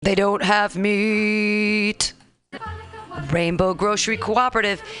They don't have meat. Rainbow Grocery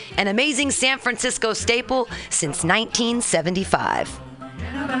Cooperative, an amazing San Francisco staple since 1975.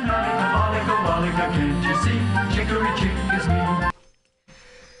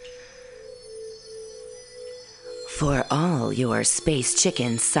 For all your space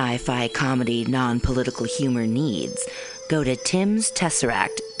chicken, sci-fi, comedy, non-political humor needs, go to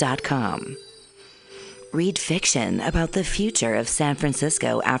timstesseract.com. Read fiction about the future of San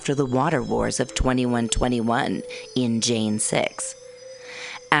Francisco after the water wars of 2121 in Jane 6.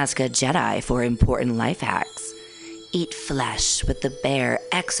 Ask a Jedi for important life hacks. Eat flesh with the bare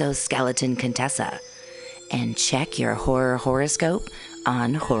exoskeleton Contessa. And check your horror horoscope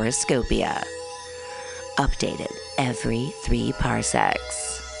on Horoscopia. Updated every 3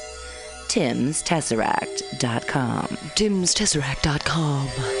 parsecs. TimsTesseract.com. TimsTesseract.com.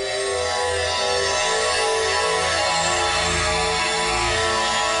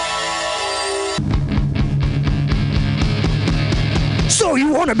 So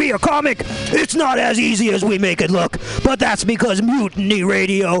you want to be a comic? It's not as easy as we make it look, but that's because Mutiny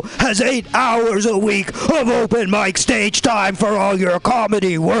Radio has 8 hours a week of open mic stage time for all your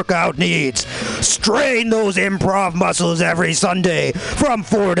comedy workout needs. Strain those improv muscles every Sunday from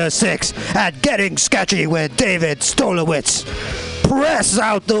 4 to 6 at Getting Sketchy with David Stolowitz. Press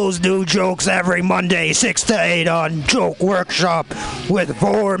out those new jokes every Monday, 6 to 8 on Joke Workshop with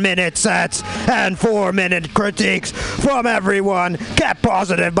 4-minute sets and 4-minute critiques from everyone kept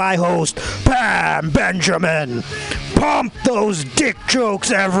positive by host Pam Benjamin. Pump those dick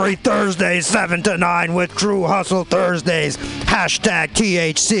jokes every Thursday, 7 to 9 with True Hustle Thursdays. Hashtag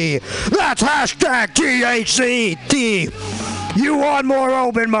THC. That's hashtag THC. You want more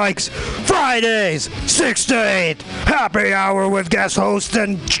open mics? Fridays, 6 to 8. Happy hour with guest host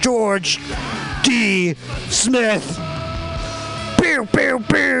and George D. Smith. Pew, pew,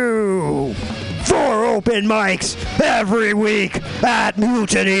 pew. 4 open mics every week at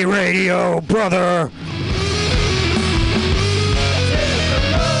Mutiny Radio, brother.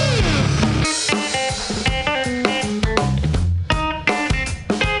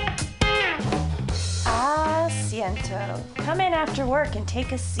 Come in after work and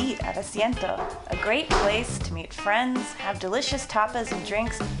take a seat at Asiento, a great place to meet friends, have delicious tapas and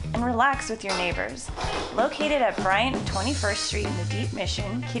drinks, and relax with your neighbors. Located at Bryant and 21st Street in the Deep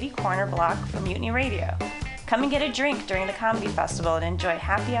Mission, Kitty Corner block from Mutiny Radio. Come and get a drink during the comedy festival and enjoy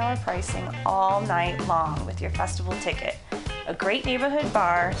happy hour pricing all night long with your festival ticket. A great neighborhood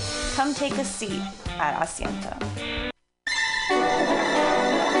bar. Come take a seat at Asiento.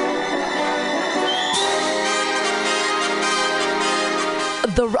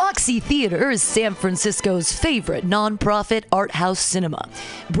 The Roxy Theater is San Francisco's favorite nonprofit art house cinema,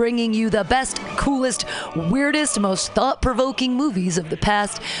 bringing you the best, coolest, weirdest, most thought-provoking movies of the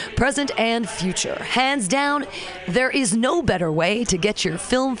past, present, and future. Hands down, there is no better way to get your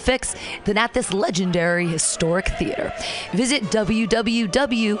film fix than at this legendary historic theater. Visit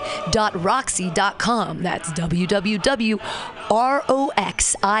www.roxy.com. That's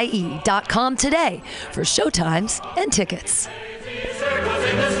www.roxie.com today for showtimes and tickets.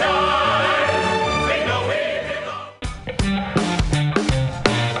 Everybody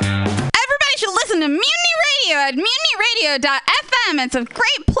should listen to Mutiny Radio at MutinyRadio.fm. It's a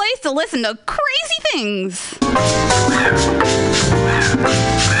great place to listen to crazy things.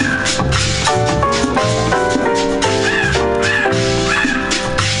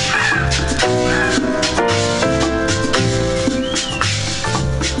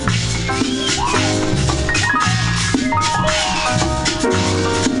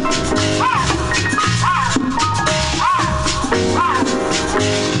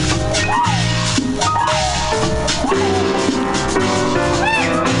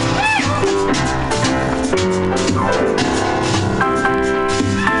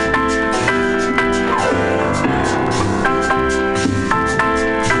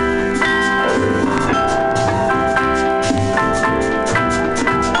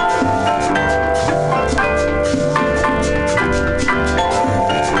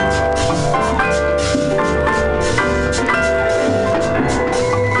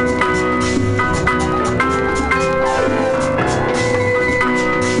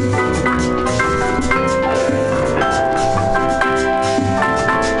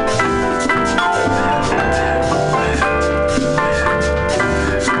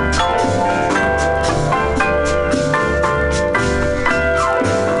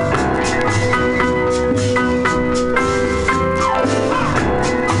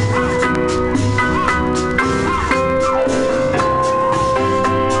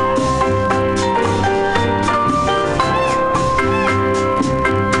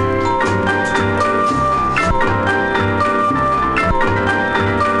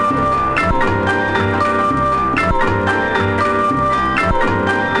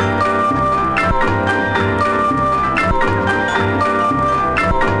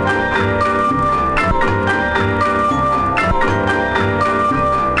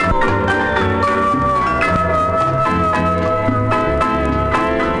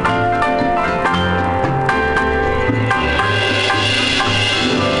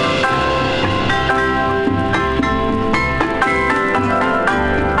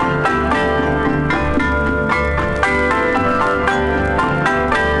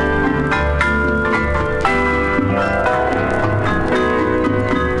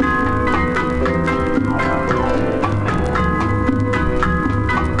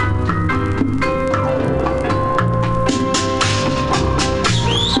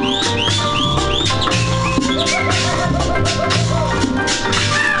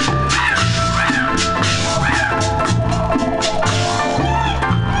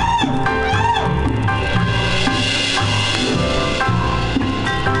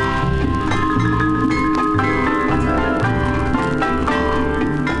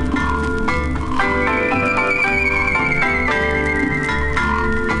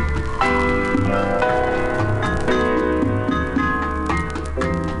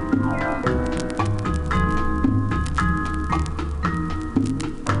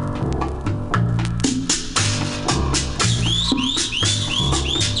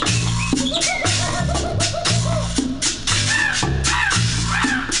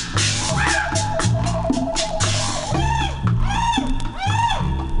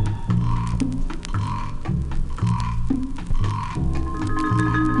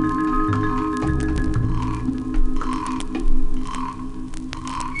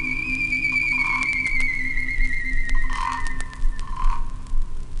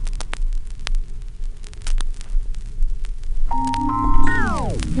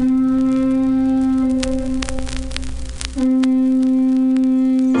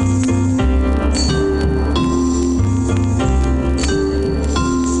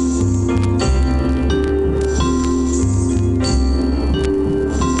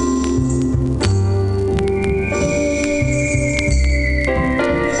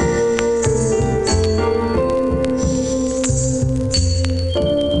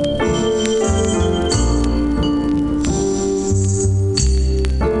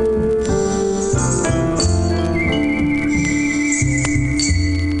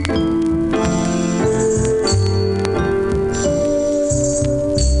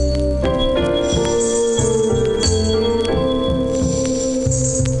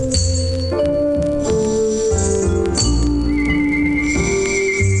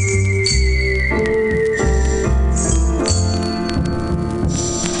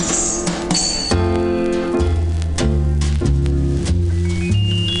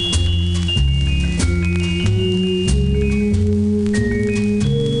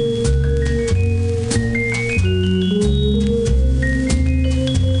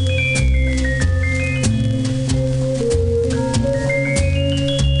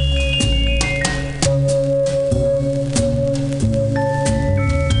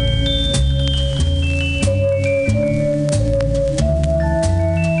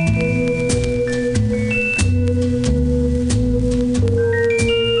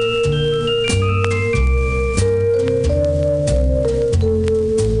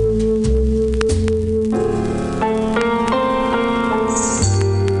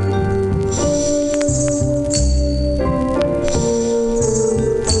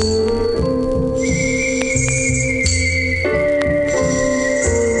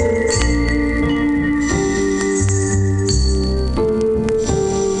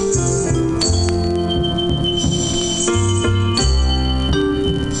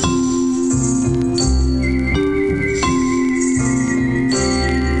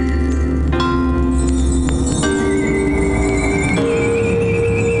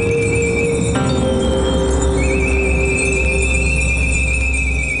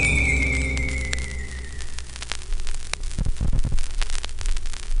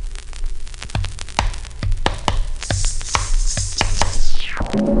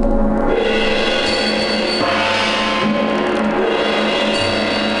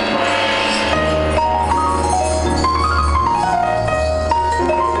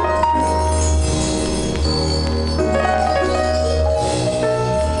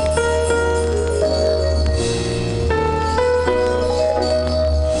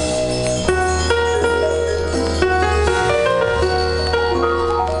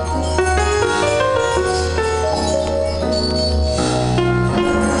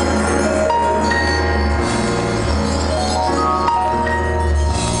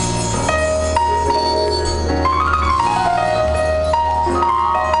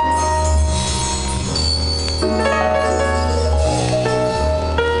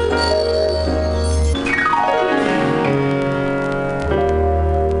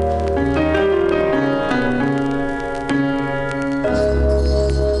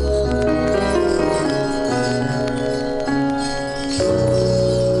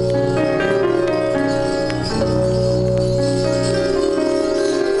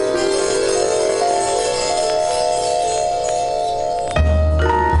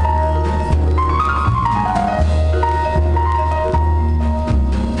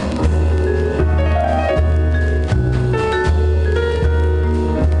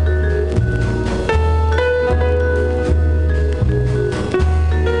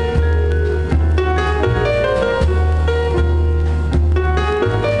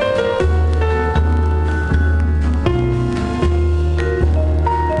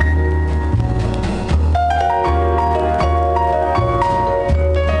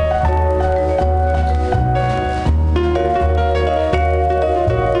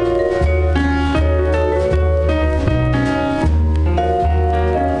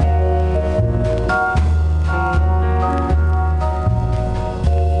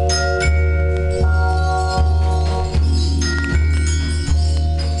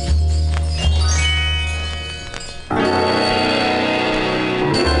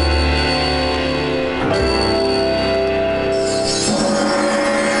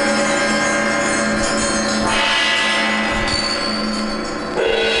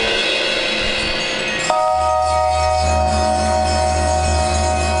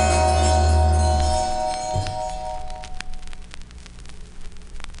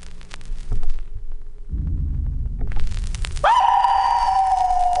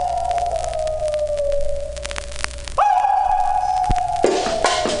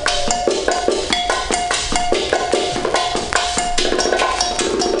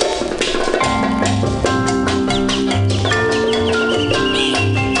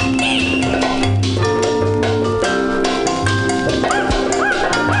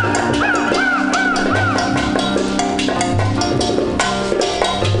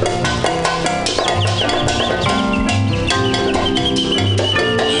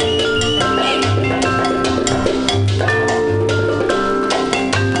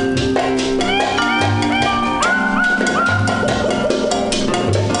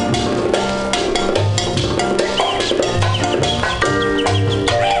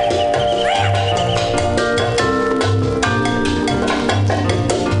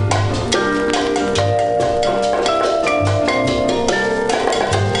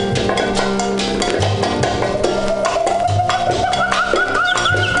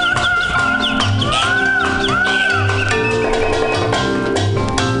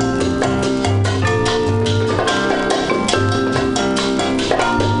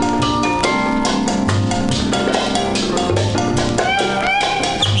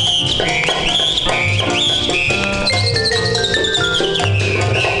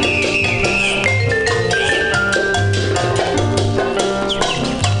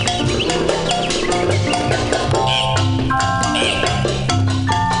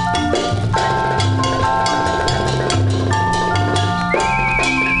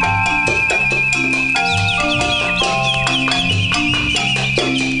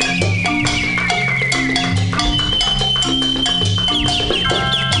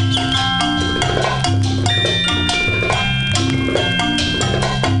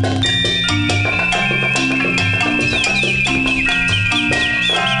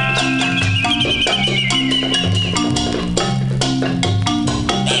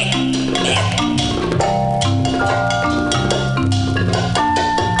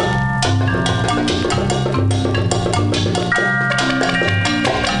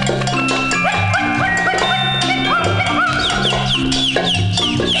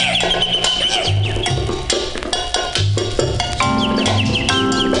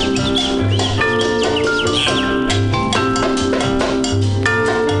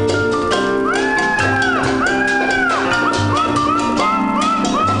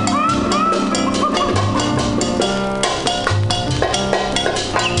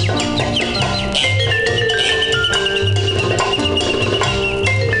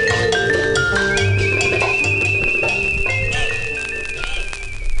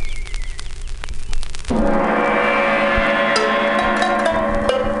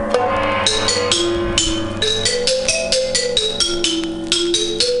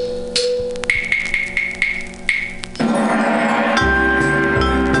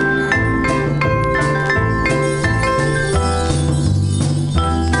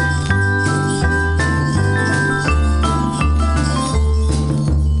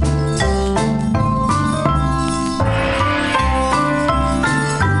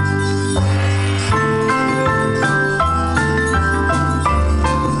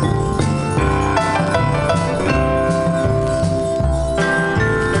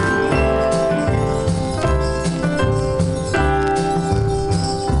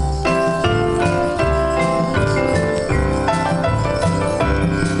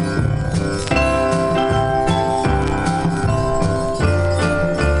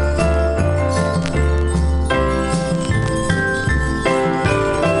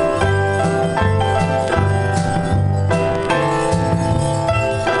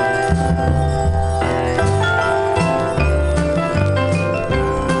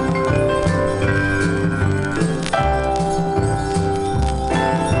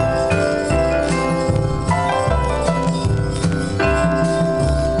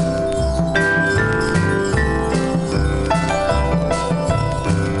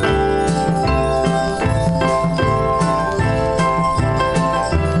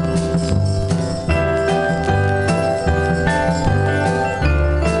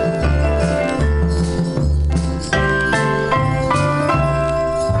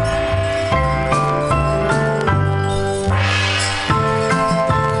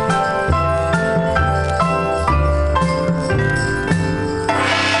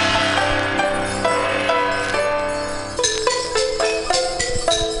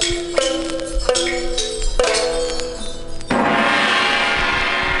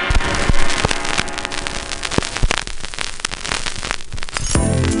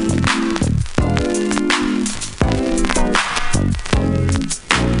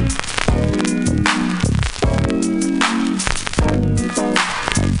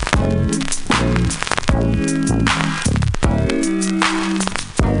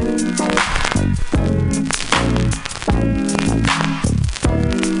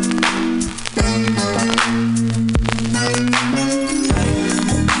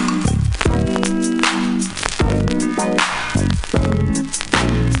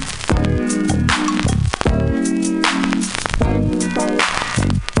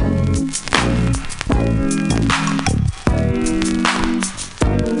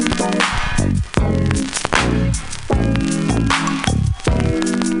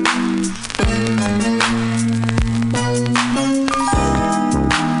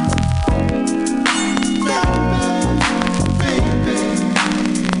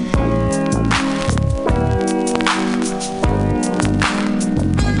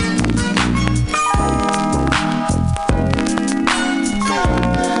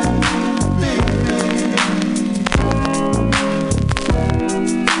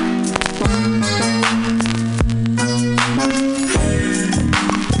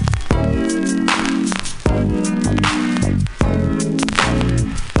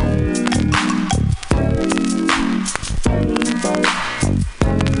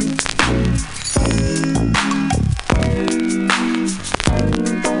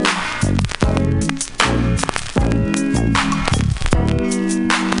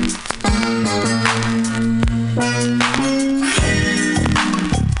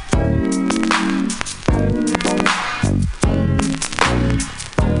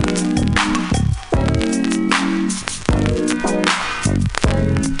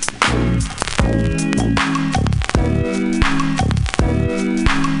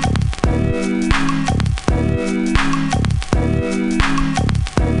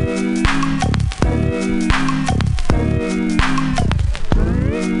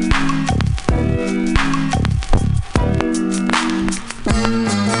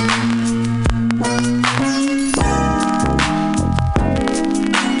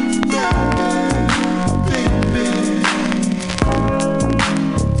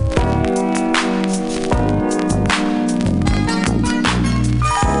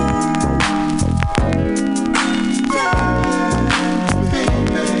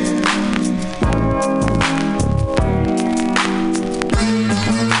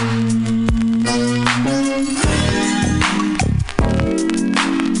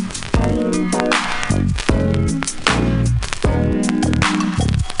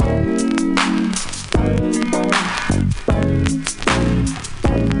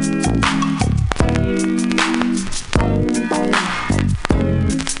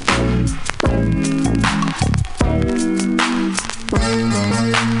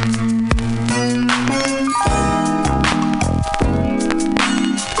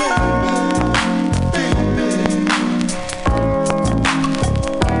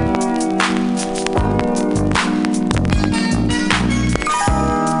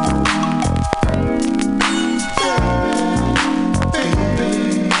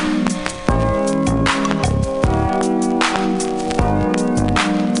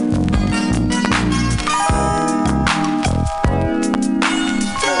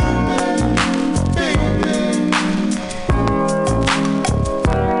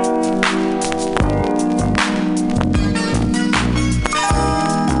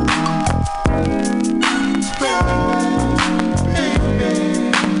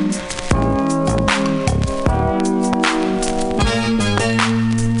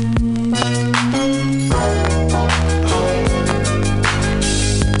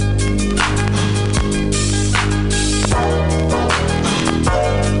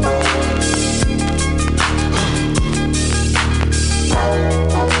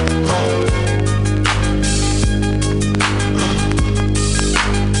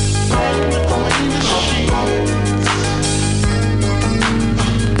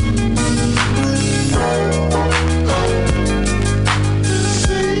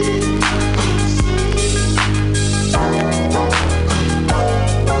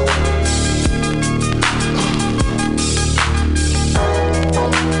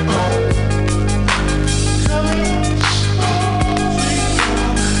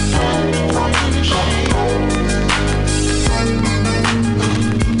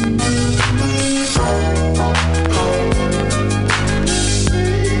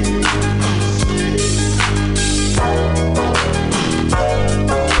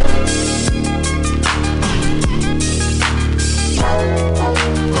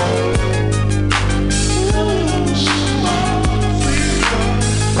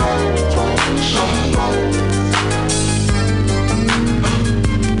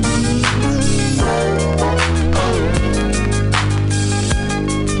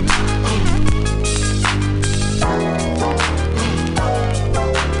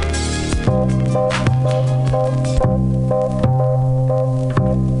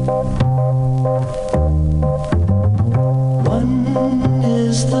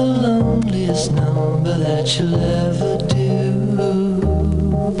 is the loneliest number that you'll ever do?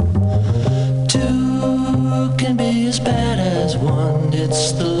 Two can be as bad as one.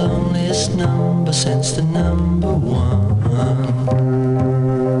 It's the loneliest number since the number one.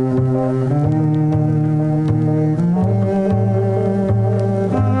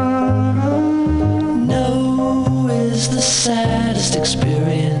 No is the saddest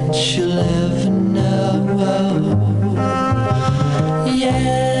experience you'll ever know.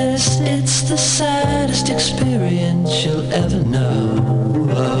 Yes, it's the saddest experience you'll ever know.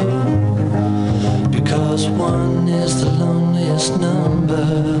 Because one is the loneliest number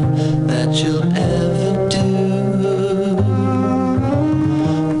that you'll ever do.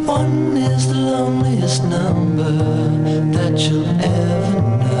 One is the loneliest number that you'll ever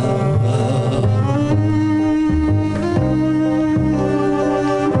know.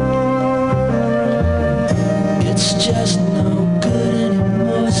 It's just no good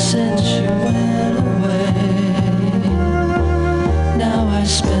anymore since you went away. Now I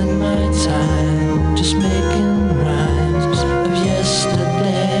spend my time just making rhymes of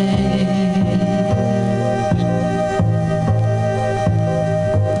yesterday.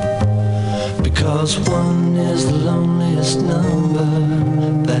 Because one is the loneliest number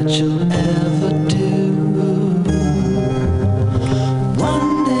that you'll ever do.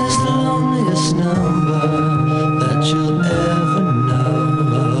 One is the loneliest number that you'll ever know.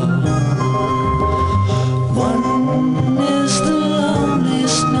 One is the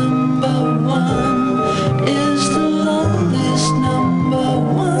loneliest number. One is the loneliest number.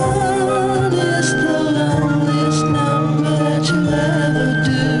 One is the loneliest number that you'll ever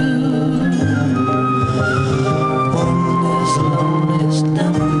do. One is the loneliest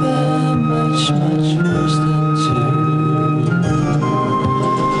number, much, much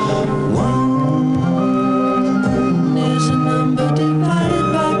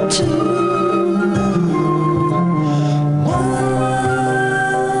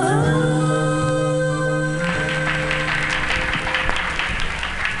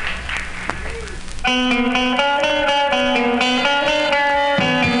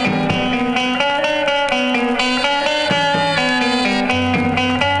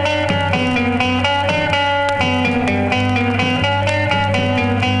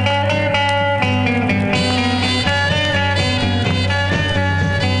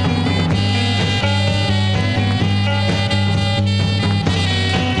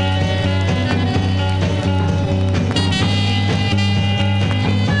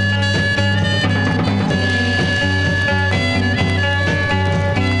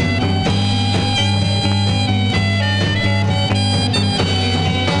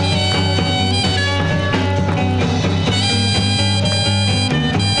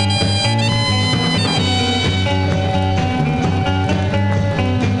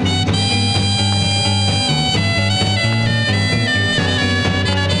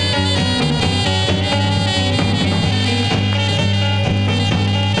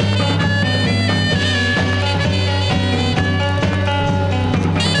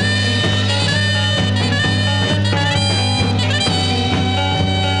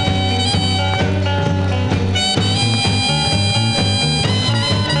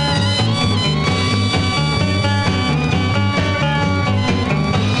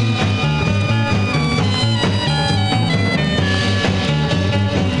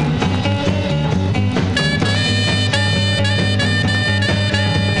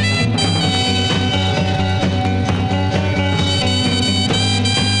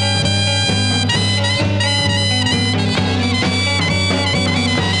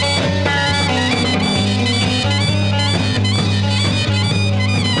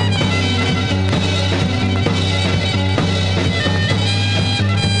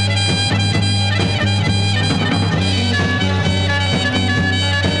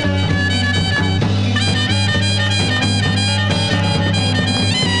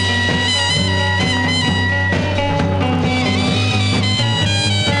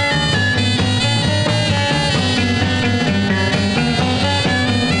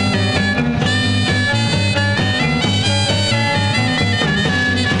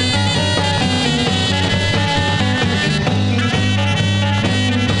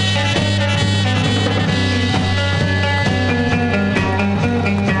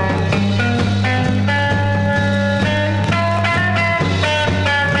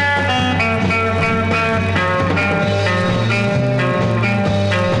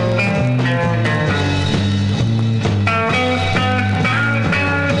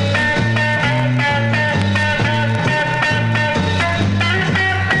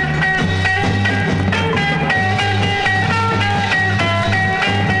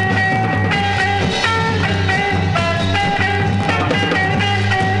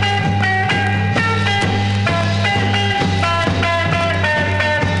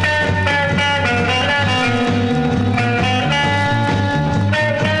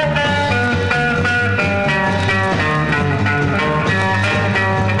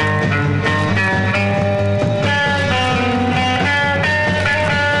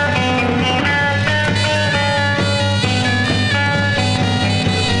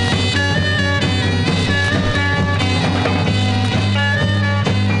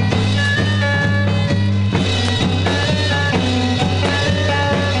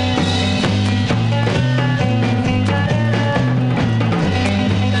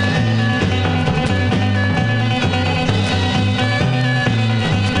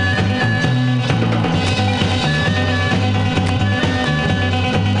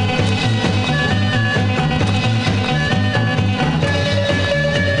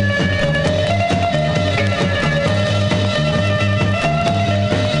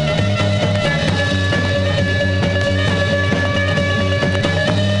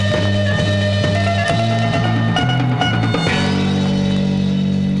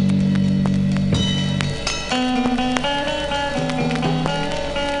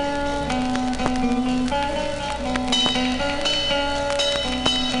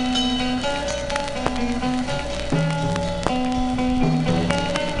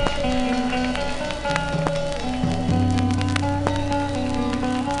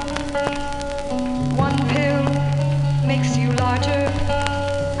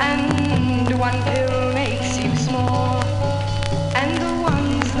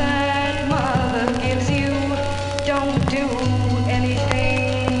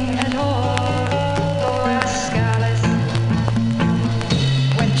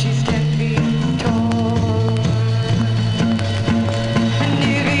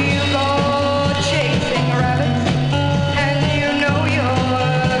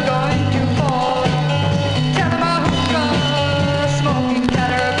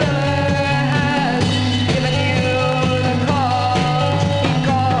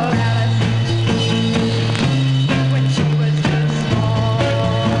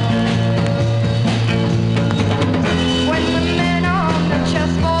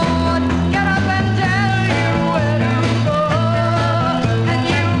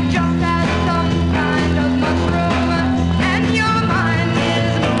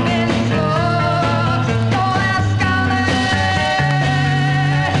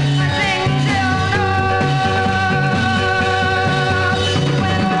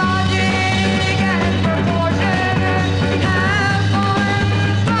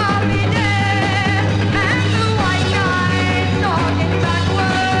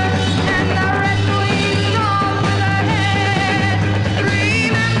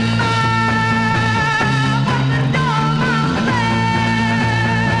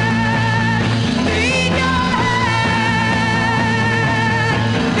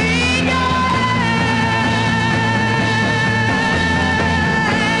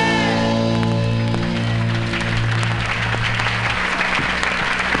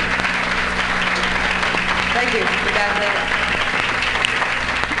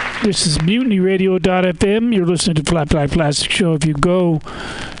This is MutinyRadio.fm. You're listening to Flat Black Plastic Show. If you go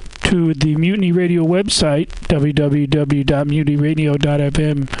to the Mutiny Radio website,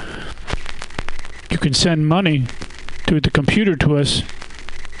 www.mutinyradio.fm, you can send money through the computer to us.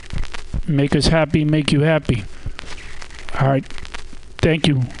 Make us happy, make you happy. All right. Thank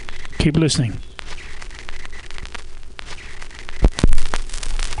you. Keep listening.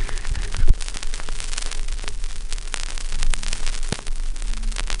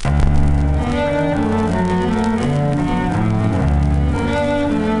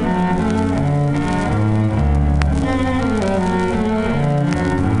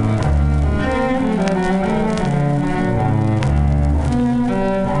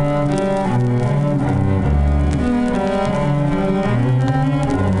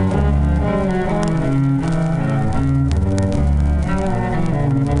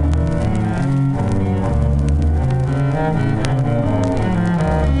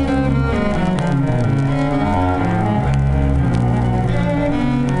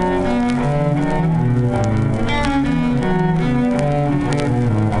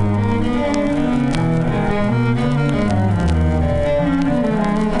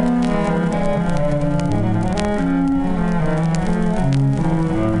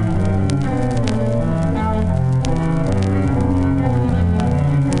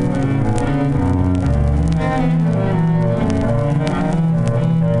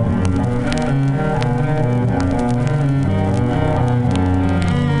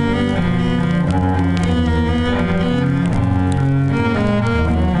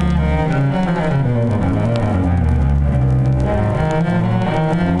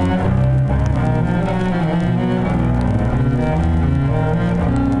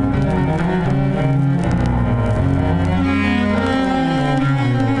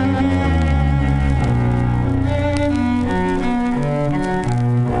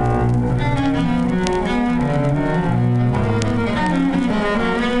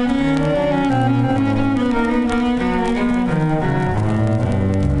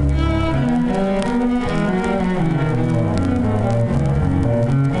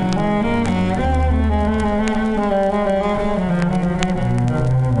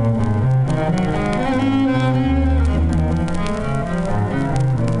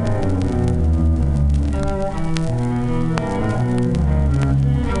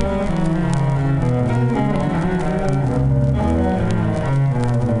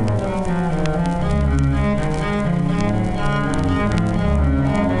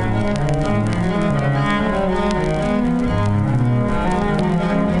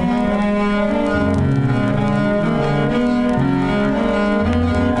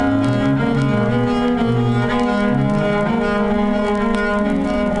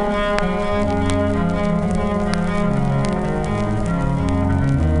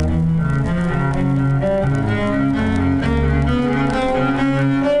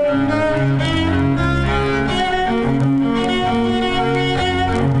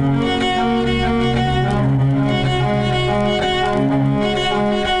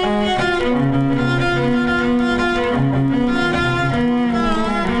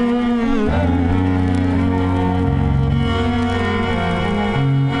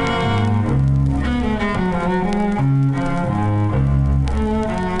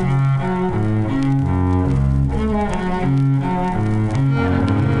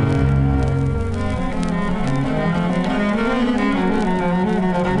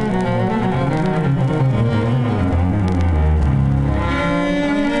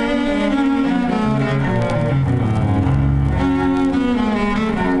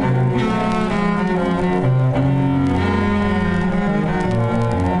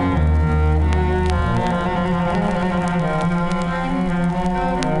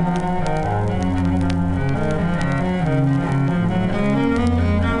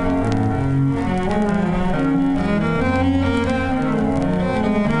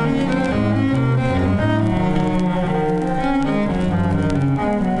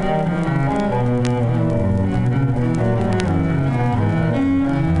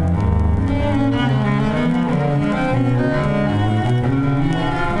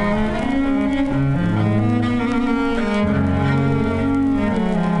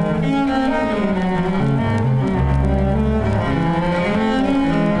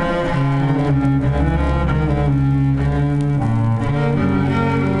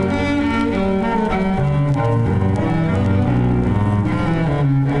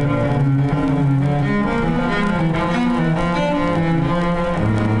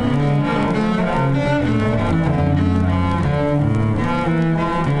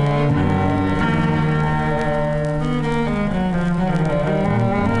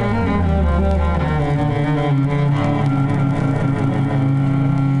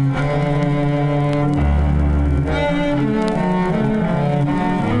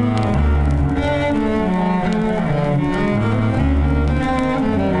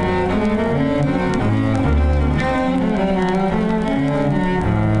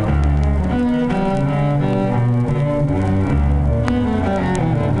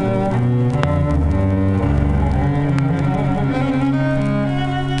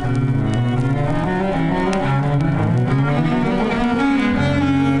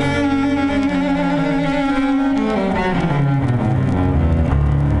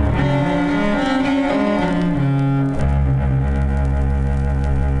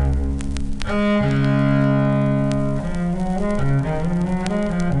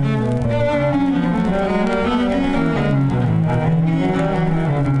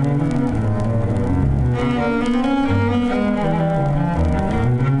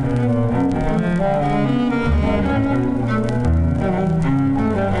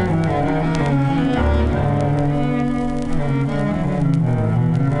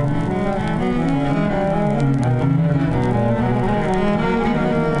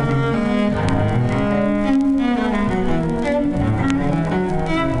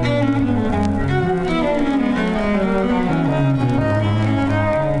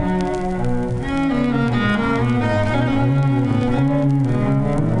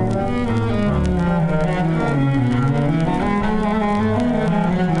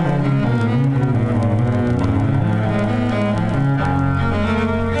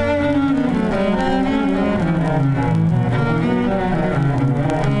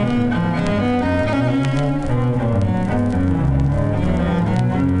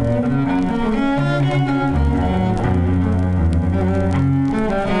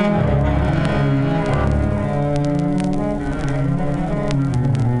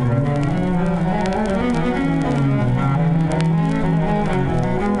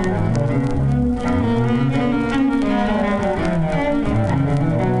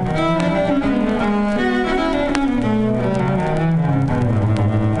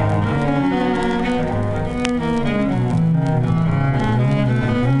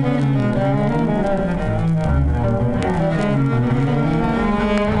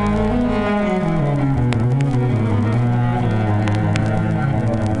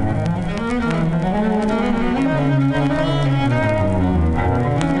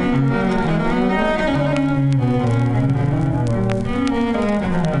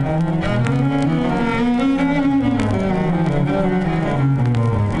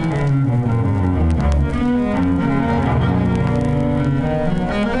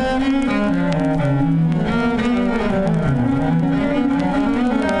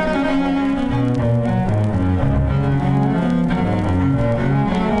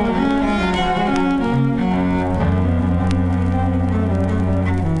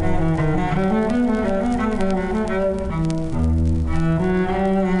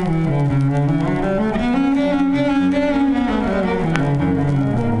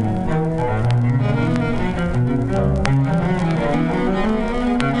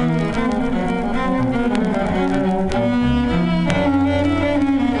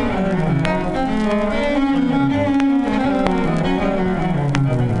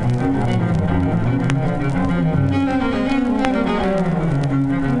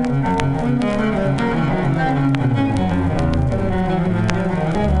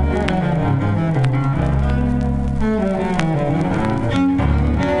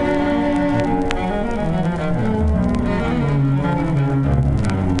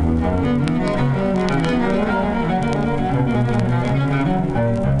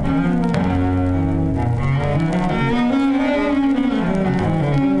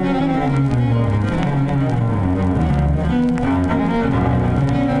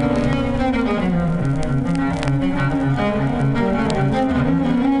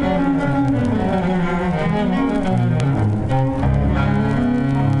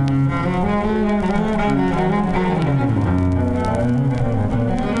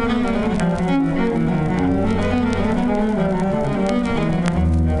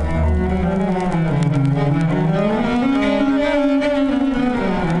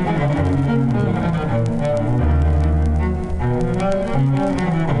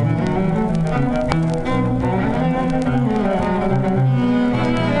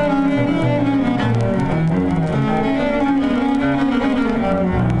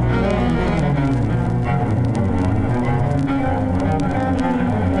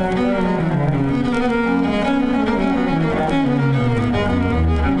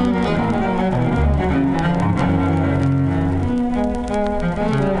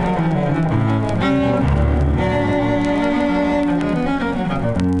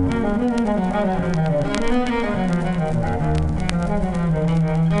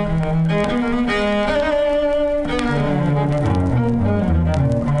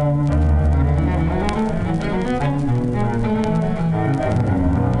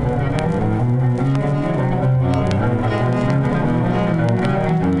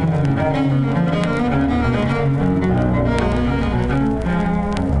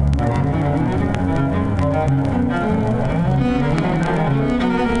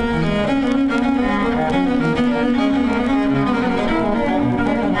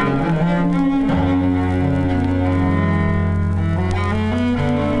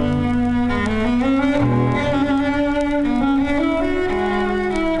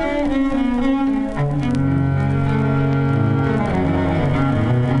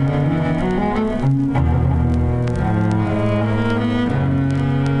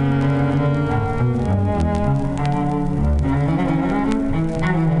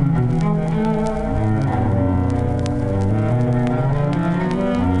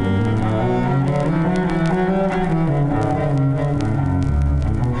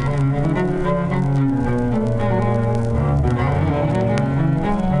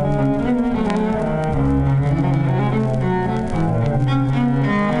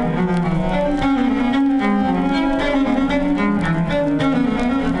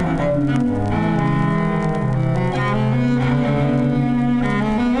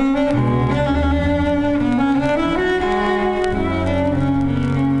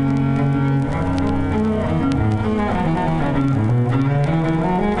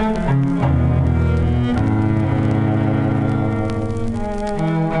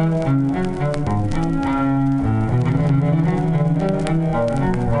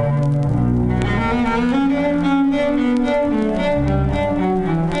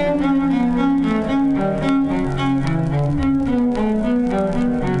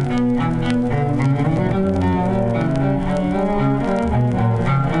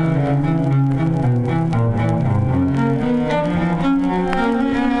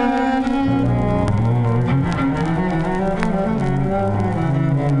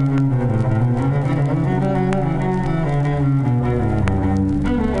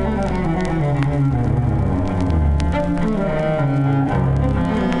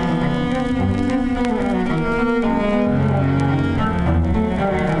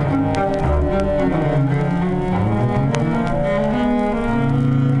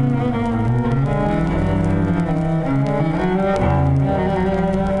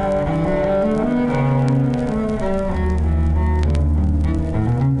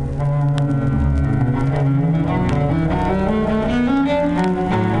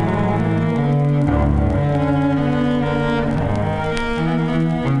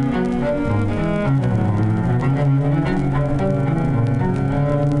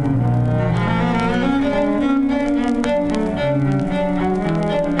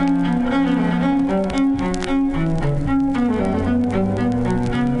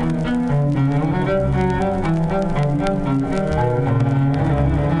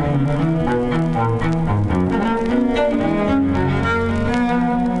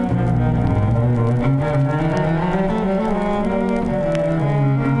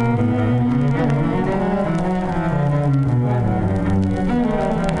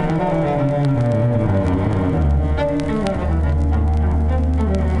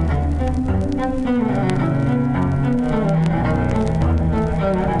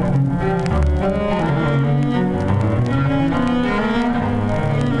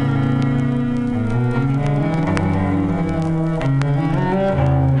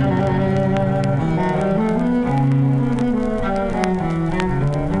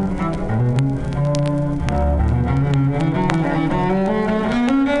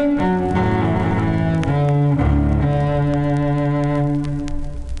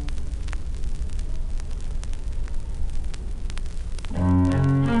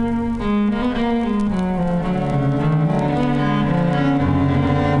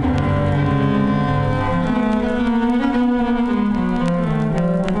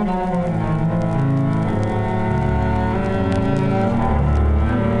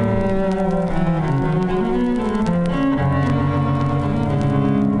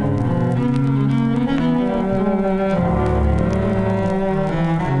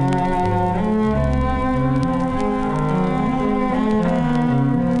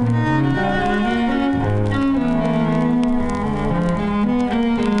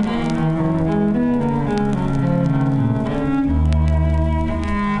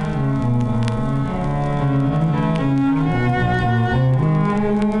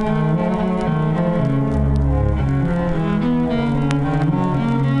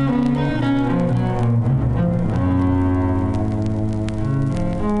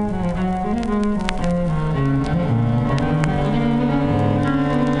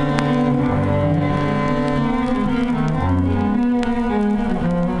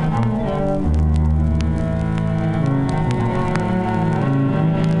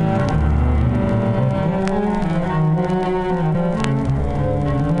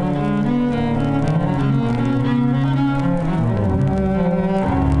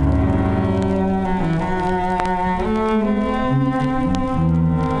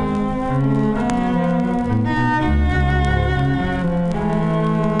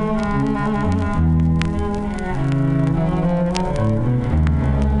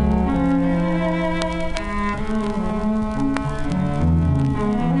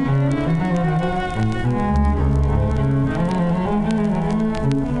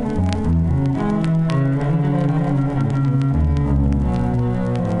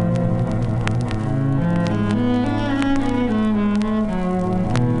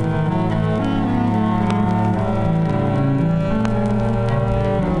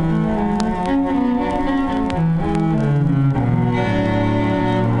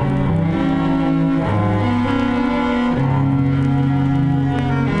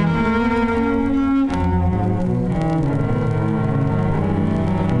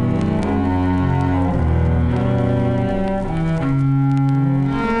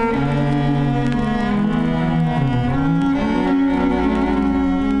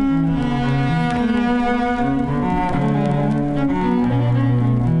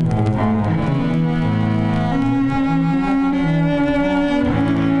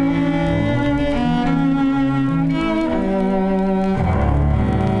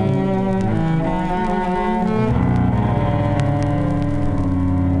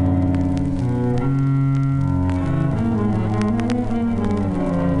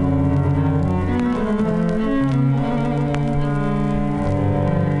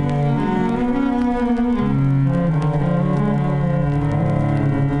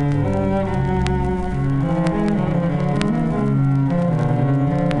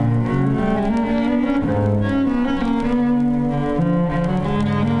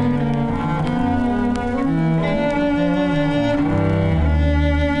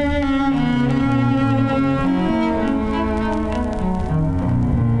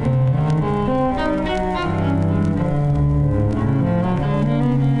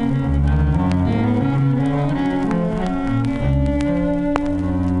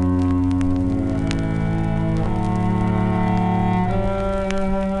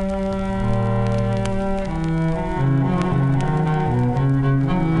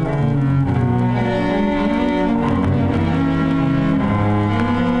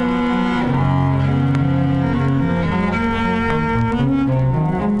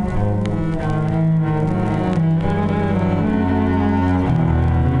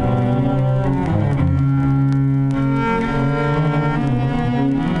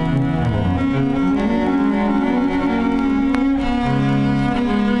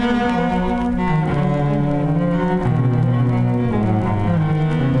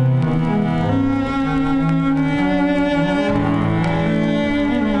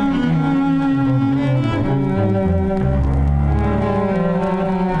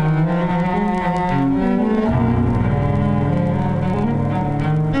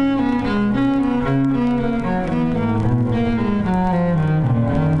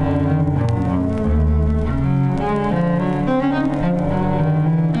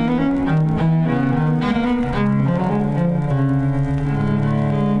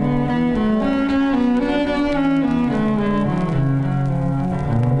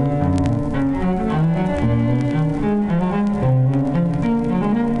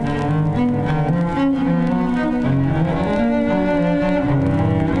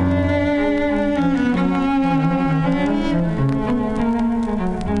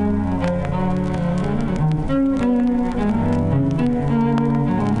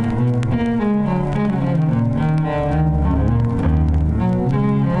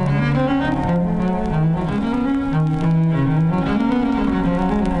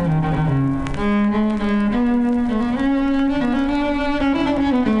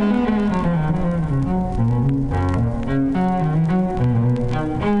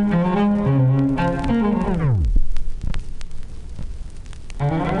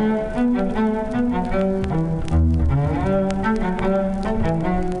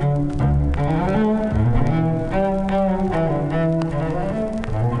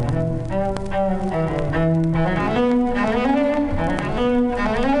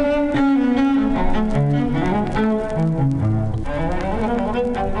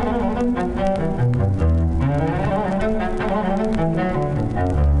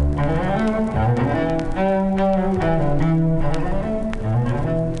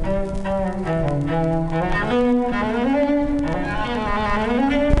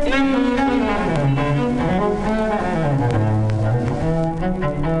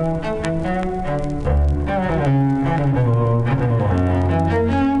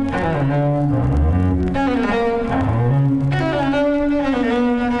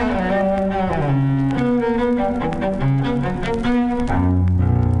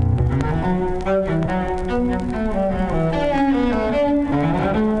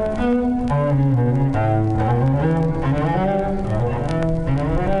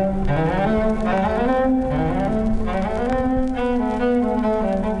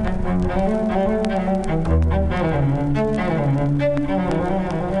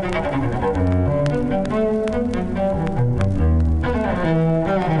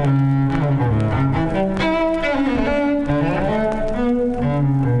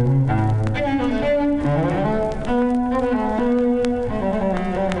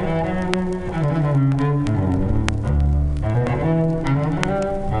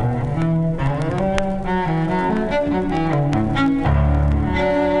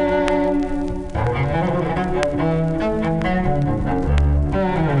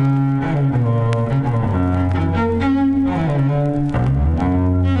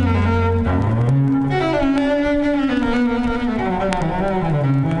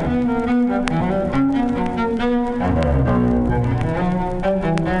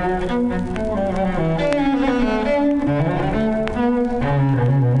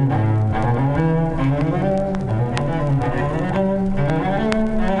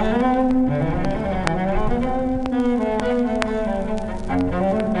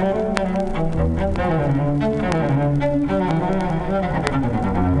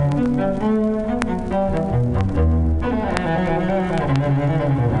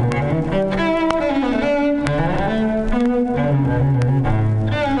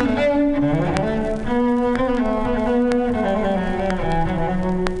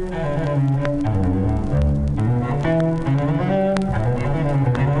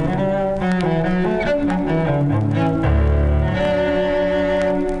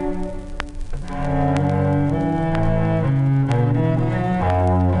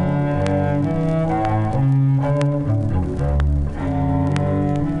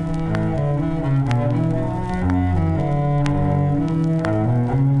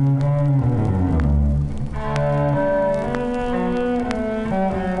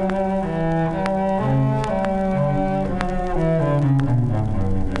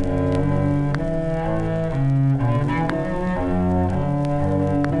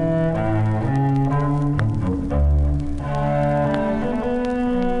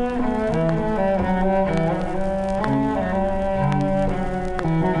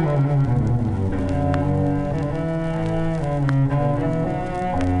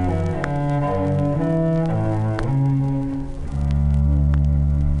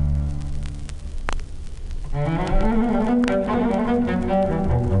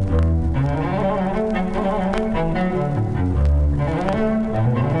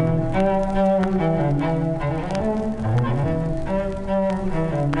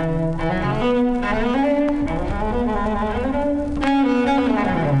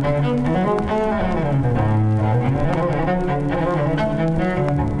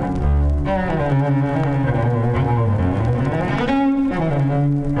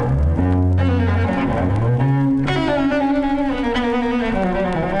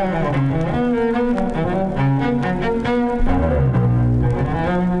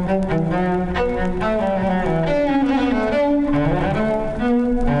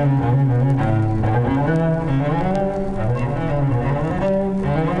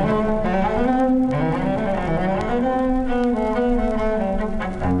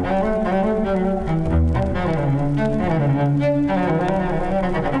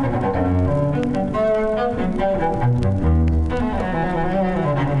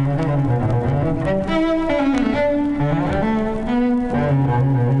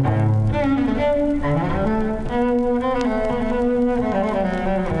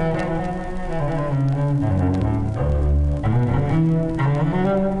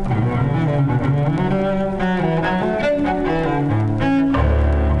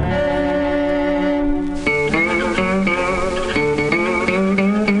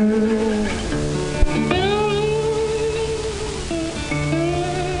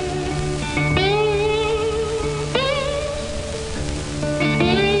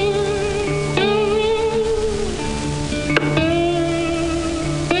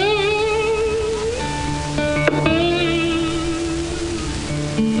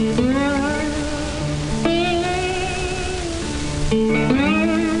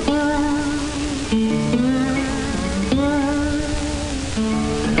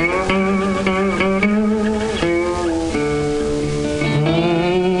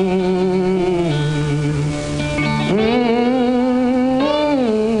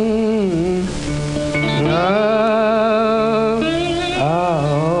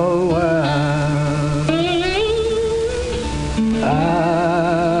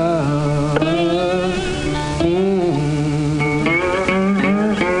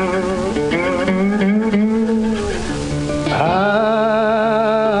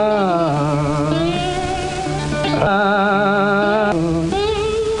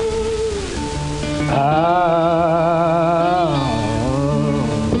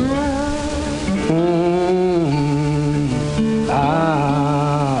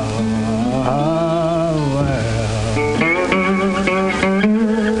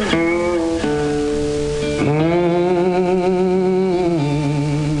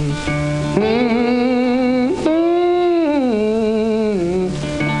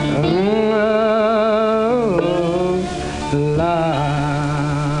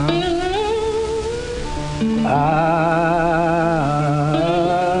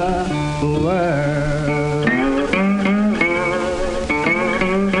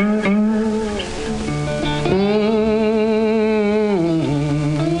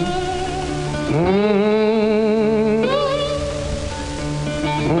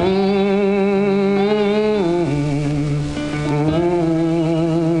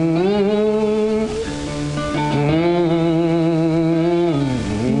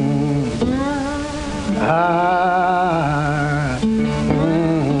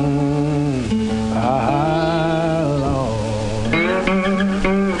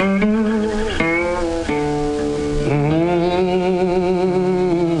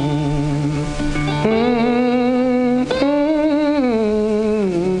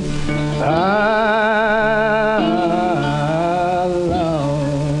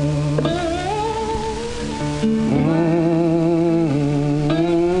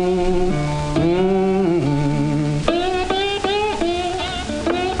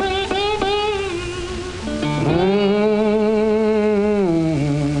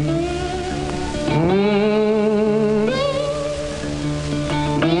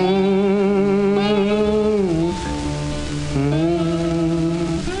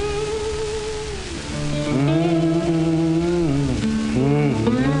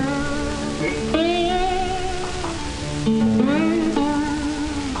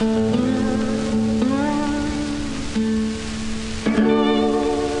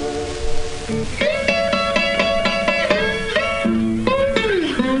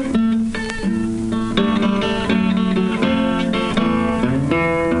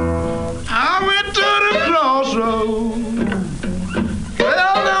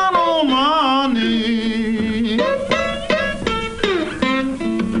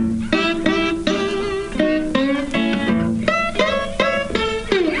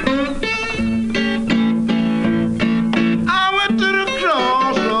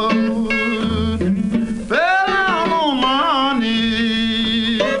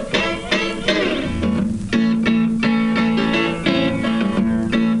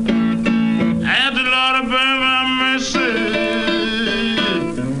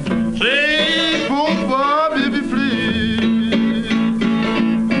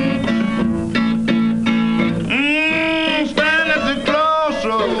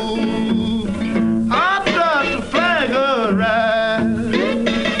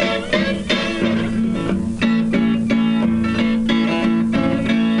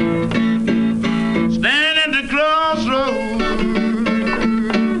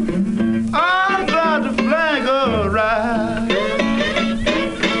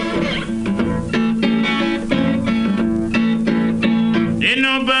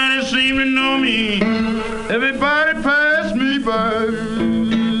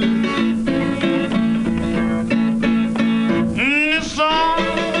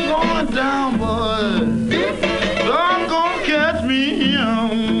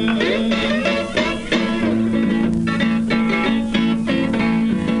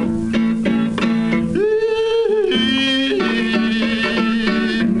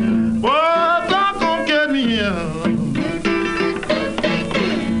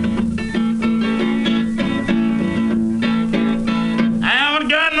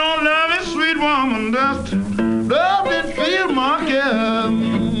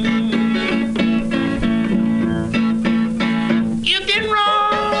 You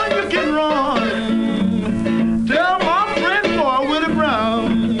can run,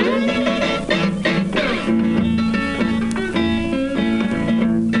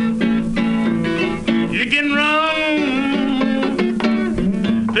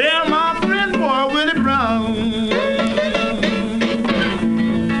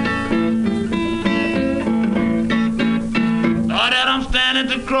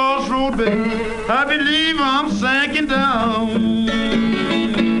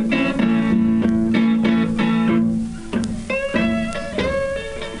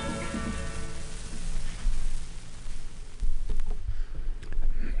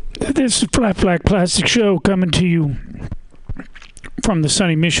 This is FlatBlackPlastic Show coming to you from the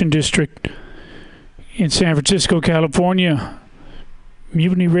Sunny Mission District in San Francisco, California.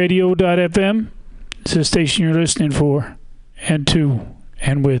 MutinyRadio.fm is the station you're listening for, and to,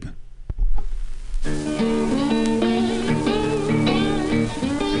 and with.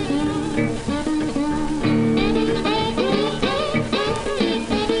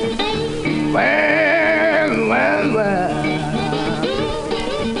 Well.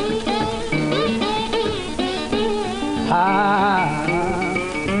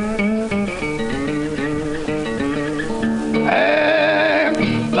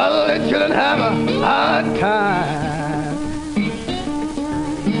 Mother, let children have a hard time.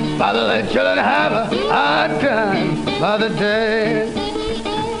 Mother, let children have a hard time. Mother dead.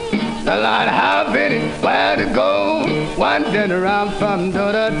 The Lord have anywhere to go, wandering around from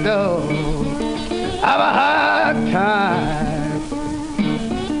door to door. Have a hard time.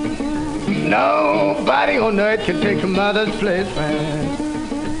 Nobody on earth can take a mother's place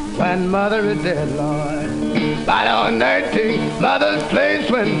when mother is dead, Lord. Nobody on earth take mother's place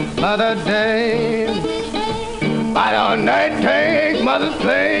when mother dead. Nobody on earth take mother's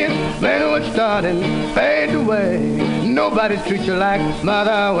place when it was starting to fade away. Nobody treats you like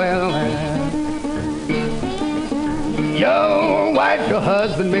mother well. Your wife, your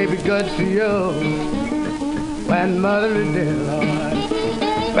husband may be good to you when mother is dead,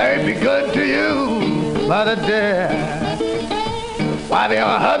 Lord. May be good to you, mother dear. While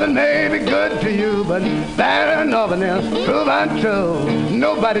your husband may be good to you, but there ain't nothing else prove untrue.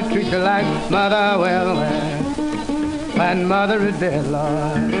 Nobody treats you like mother well when mother is dead,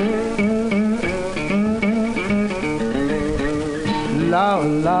 Lord. Lord,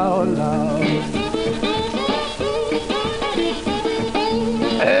 Lord, Lord.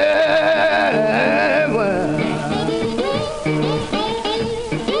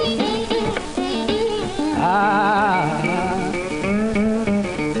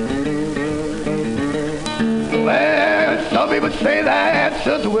 Well, some people say that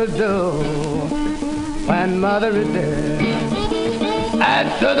sister will do when mother is dead.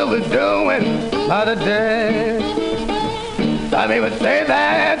 That sister will do when mother dead. Some people say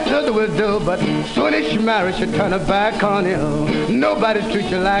that sister will do, but soon as she marries, she'll turn her back on you. Nobody treats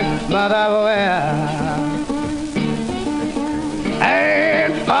you like mother will.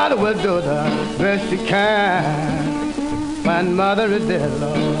 And father will do the best he can when mother is dead,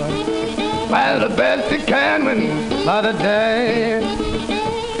 Lord. Well, the best he can when mother dead.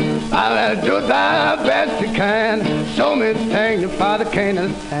 I will do the best he can. Show me the thing your father can't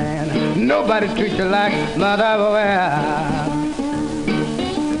understand. Nobody treats you like mother will.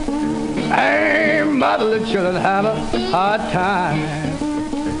 Hey, mother, the children have a hard time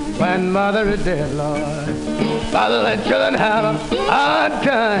when mother is dead, Lord. Mother, the children have a hard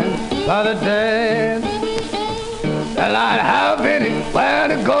time, mother dead. They'll not have anywhere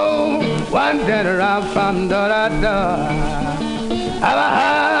to go, wandering around from door to door. Have a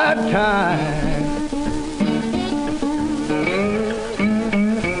hard time.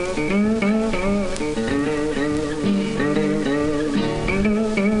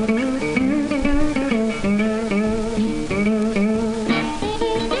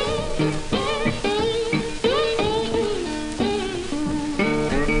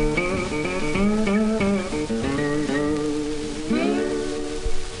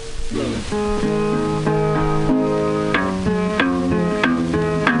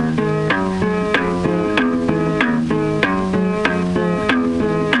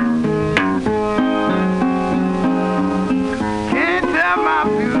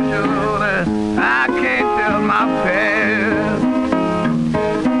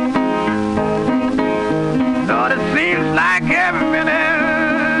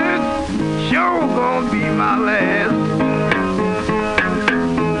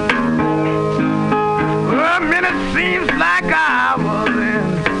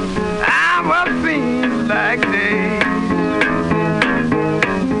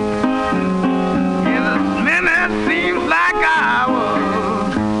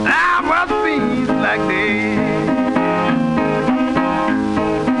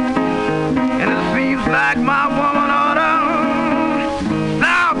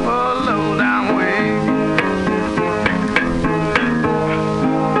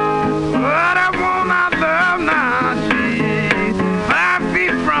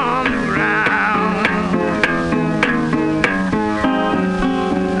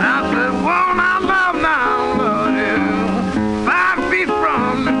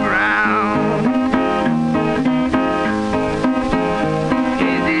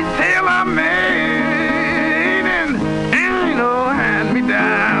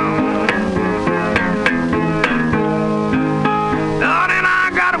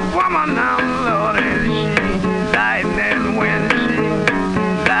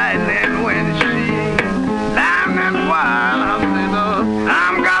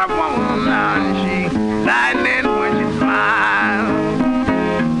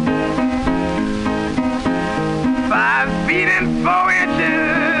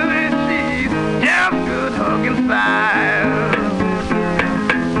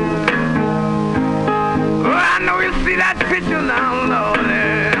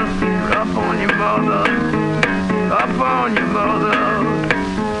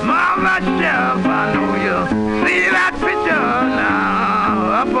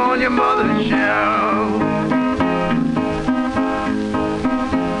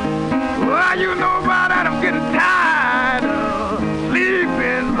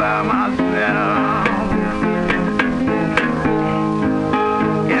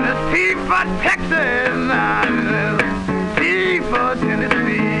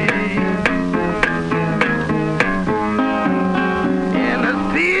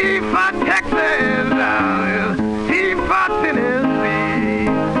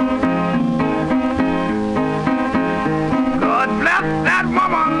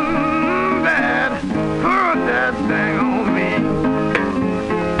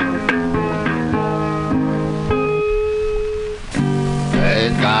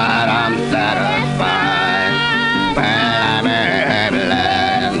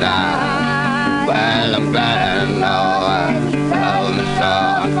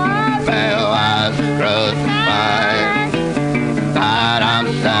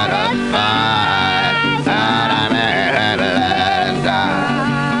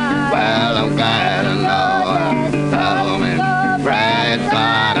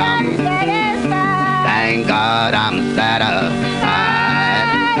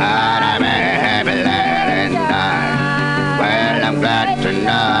 to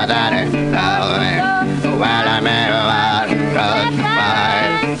know that it loves me. Well, I'm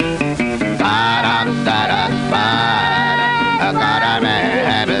satisfied. God, I'm satisfied. God, I'm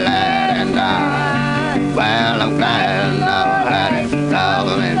happy letting down. Well, I'm glad to know that it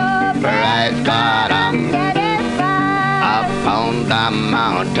loves me. Praise God, I'm up on the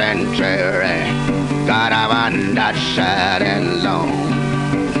mountain tree. God, I'm on that shining zone.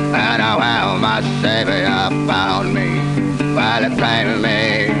 And well, my Savior found me. Well, he claimed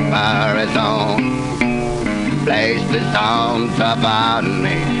me for his own. Placed his arms upon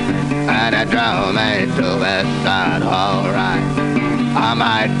me, and it drove me to his side. Alright, I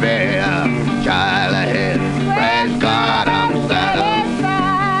might be a child of his. Praise God, I'm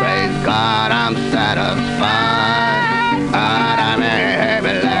satisfied. Praise God, I'm satisfied. God, I'm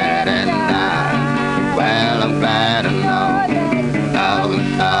heavy laden down. Well, I'm glad to know love and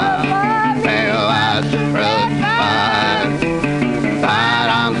stuff. Me was crucified. God,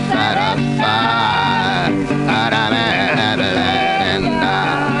 I'm satisfied. God, I'm heavy laden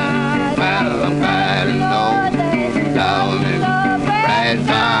down. Well, I'm glad to know love me. Praise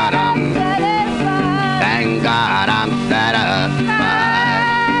God, I'm thank God I'm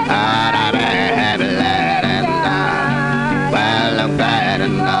satisfied. God, I'm heavy laden down. Well, I'm glad to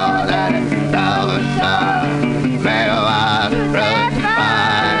know that love is love. Me was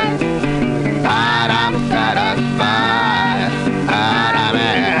crucified. God, I'm satisfied. God, I'm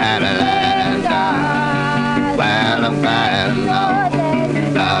heavy laden down. Well, I'm glad to know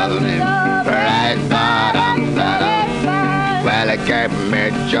love me. Praise God, I'm satisfied. Well, it gave me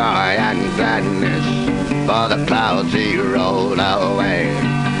joy and gladness, for the clouds he rolled away.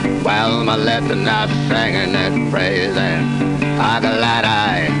 Well, my lips are now singing and praising. How glad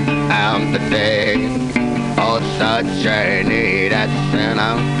I am today. Oh, such a needed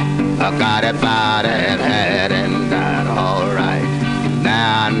sinner. I got it by the head and that alright.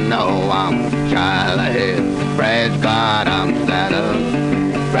 Now I know I'm a child of his. Praise God, I'm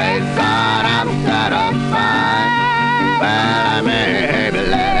satisfied. Praise God, I'm satisfied. Well, I'm able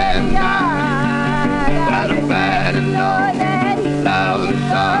letting down. Well, I'm glad to know love is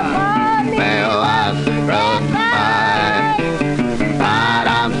God. Well, I'm crucified. God,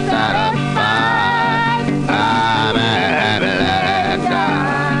 I'm satisfied. I'm able letting down.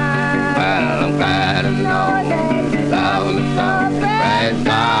 Well, I'm glad to know love is God. Praise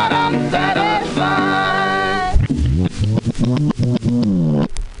God, I'm satisfied.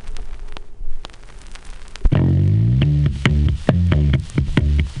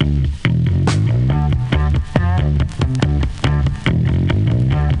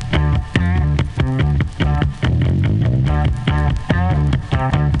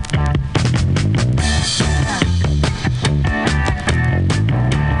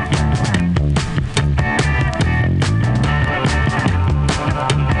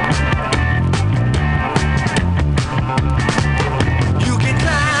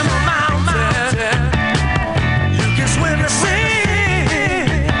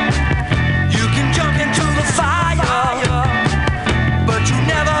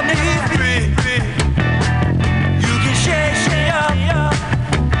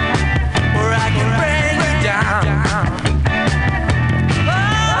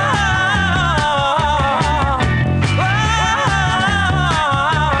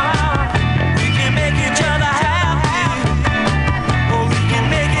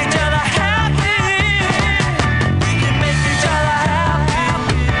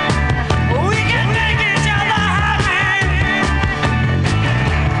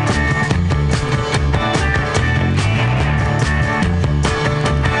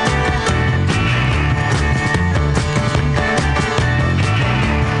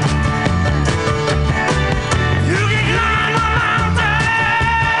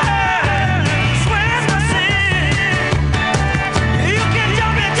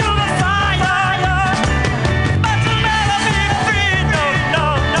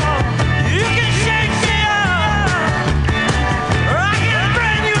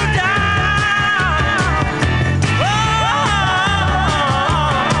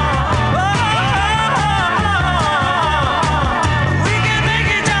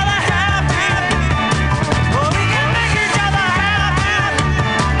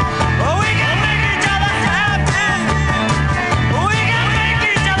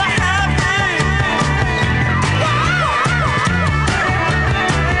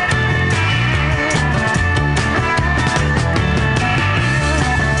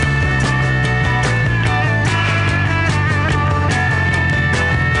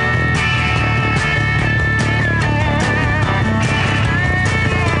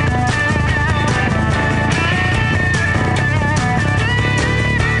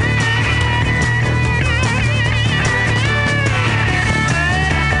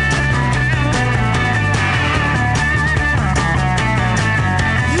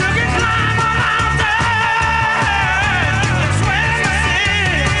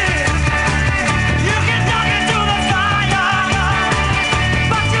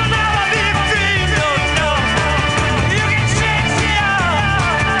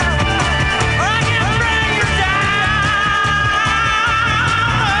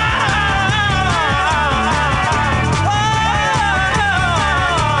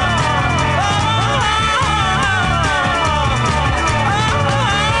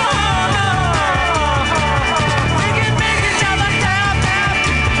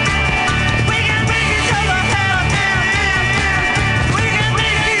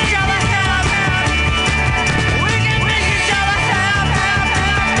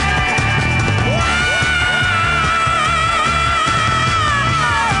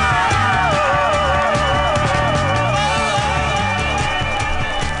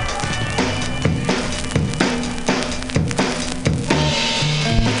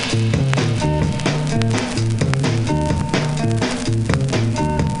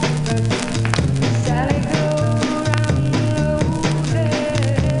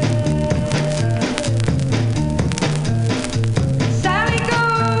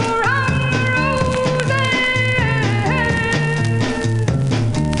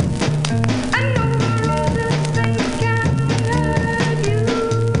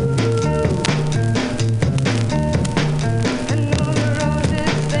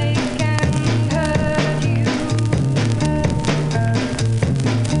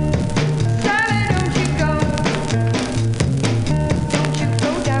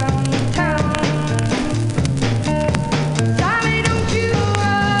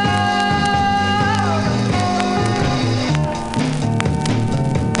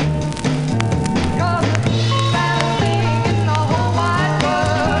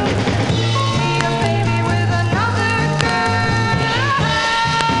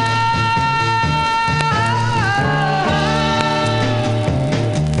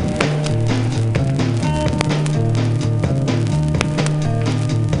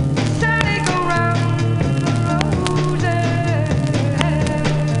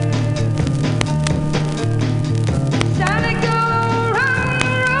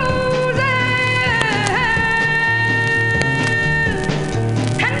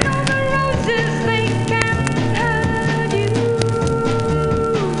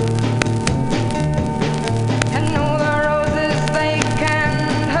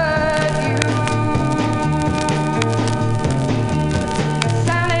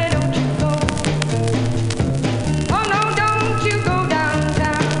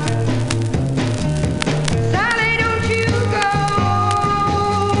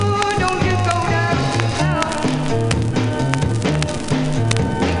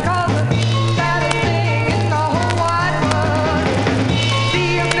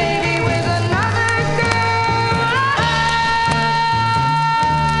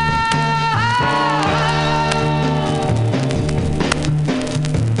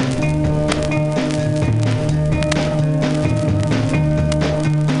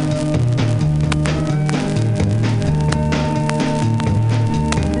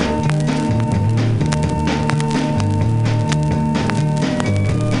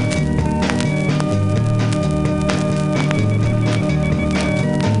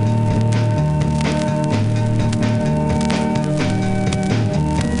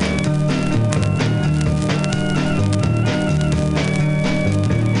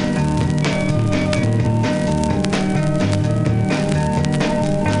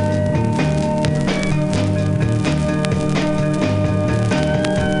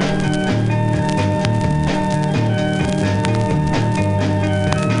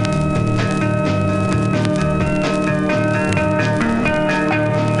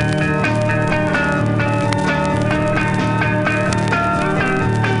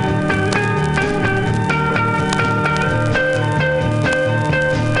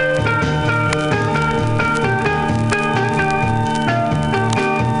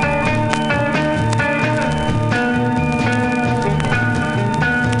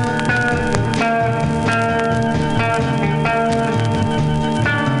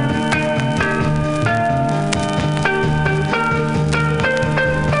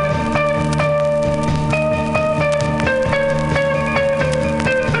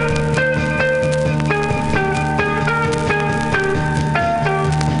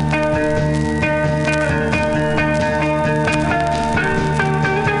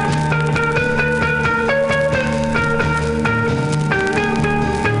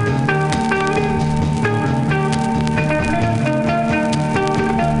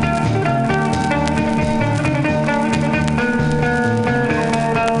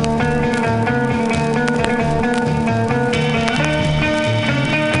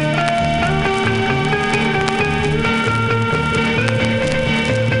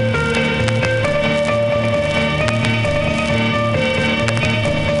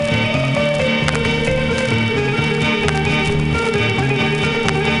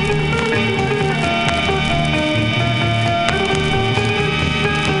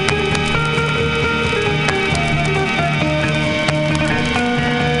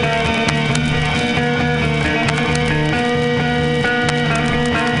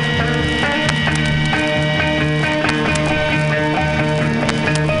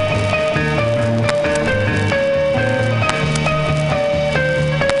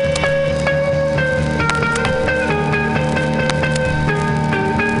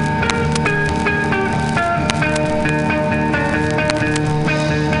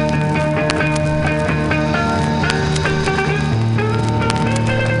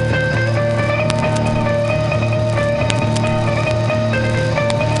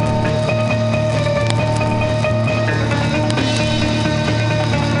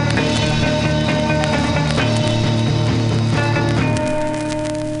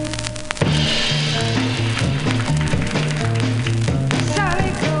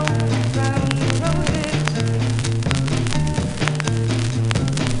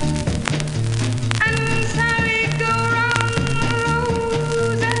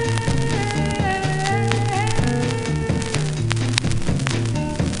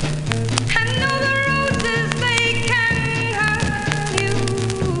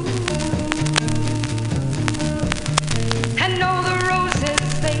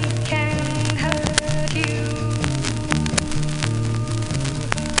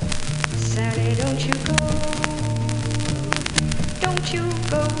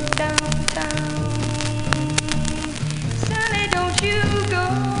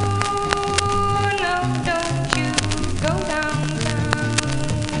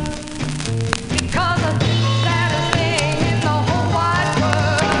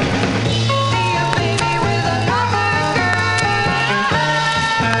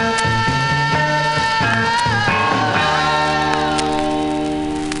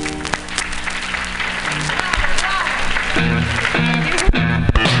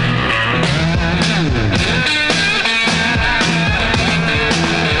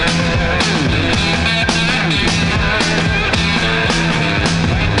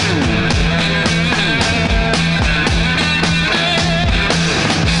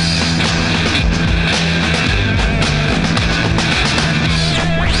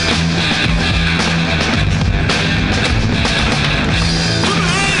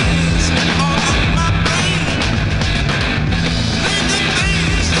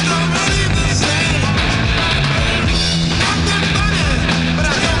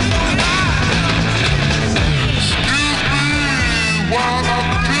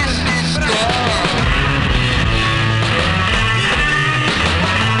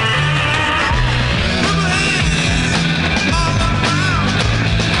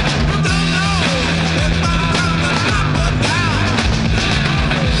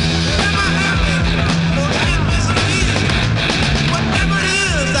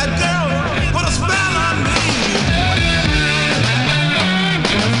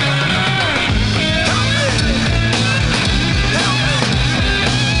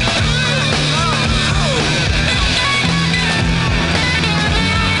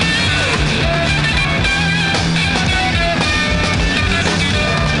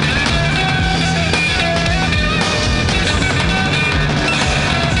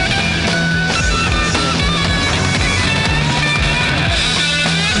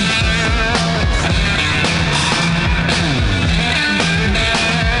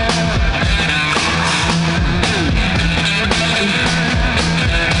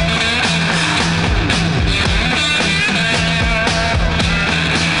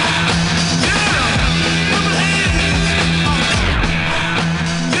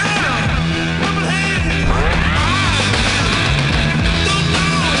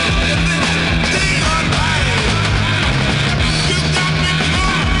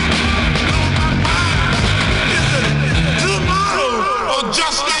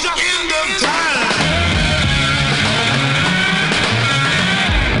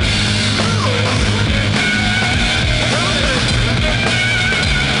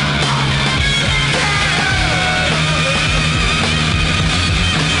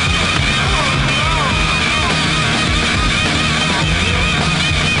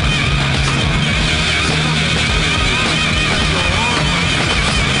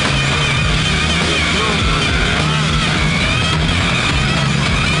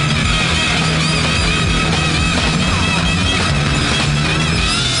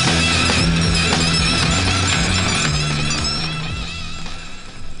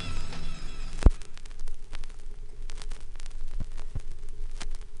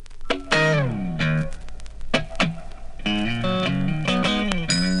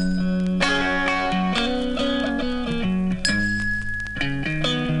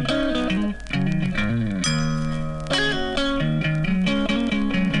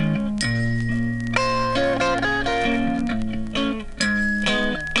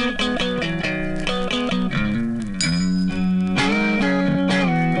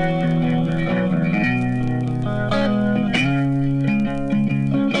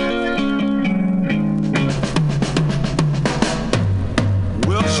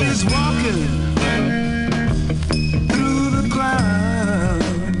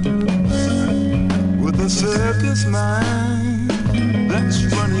 circus mind that's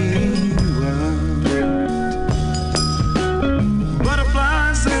running wild.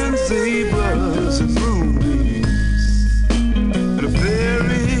 Butterflies and zebras and moonbeams and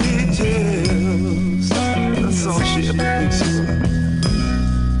fairy tales. That's all she ever thinks about.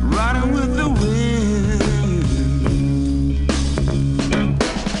 Riding with the wind.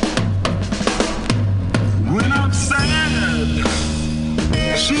 When I'm sad,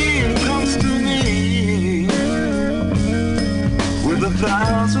 she comes to me with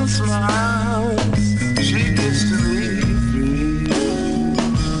 1,000 smiles. She gives to me free.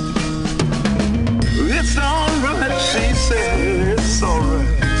 It's alright, she said, it's alright.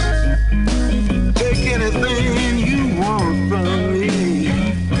 Take anything you want from me.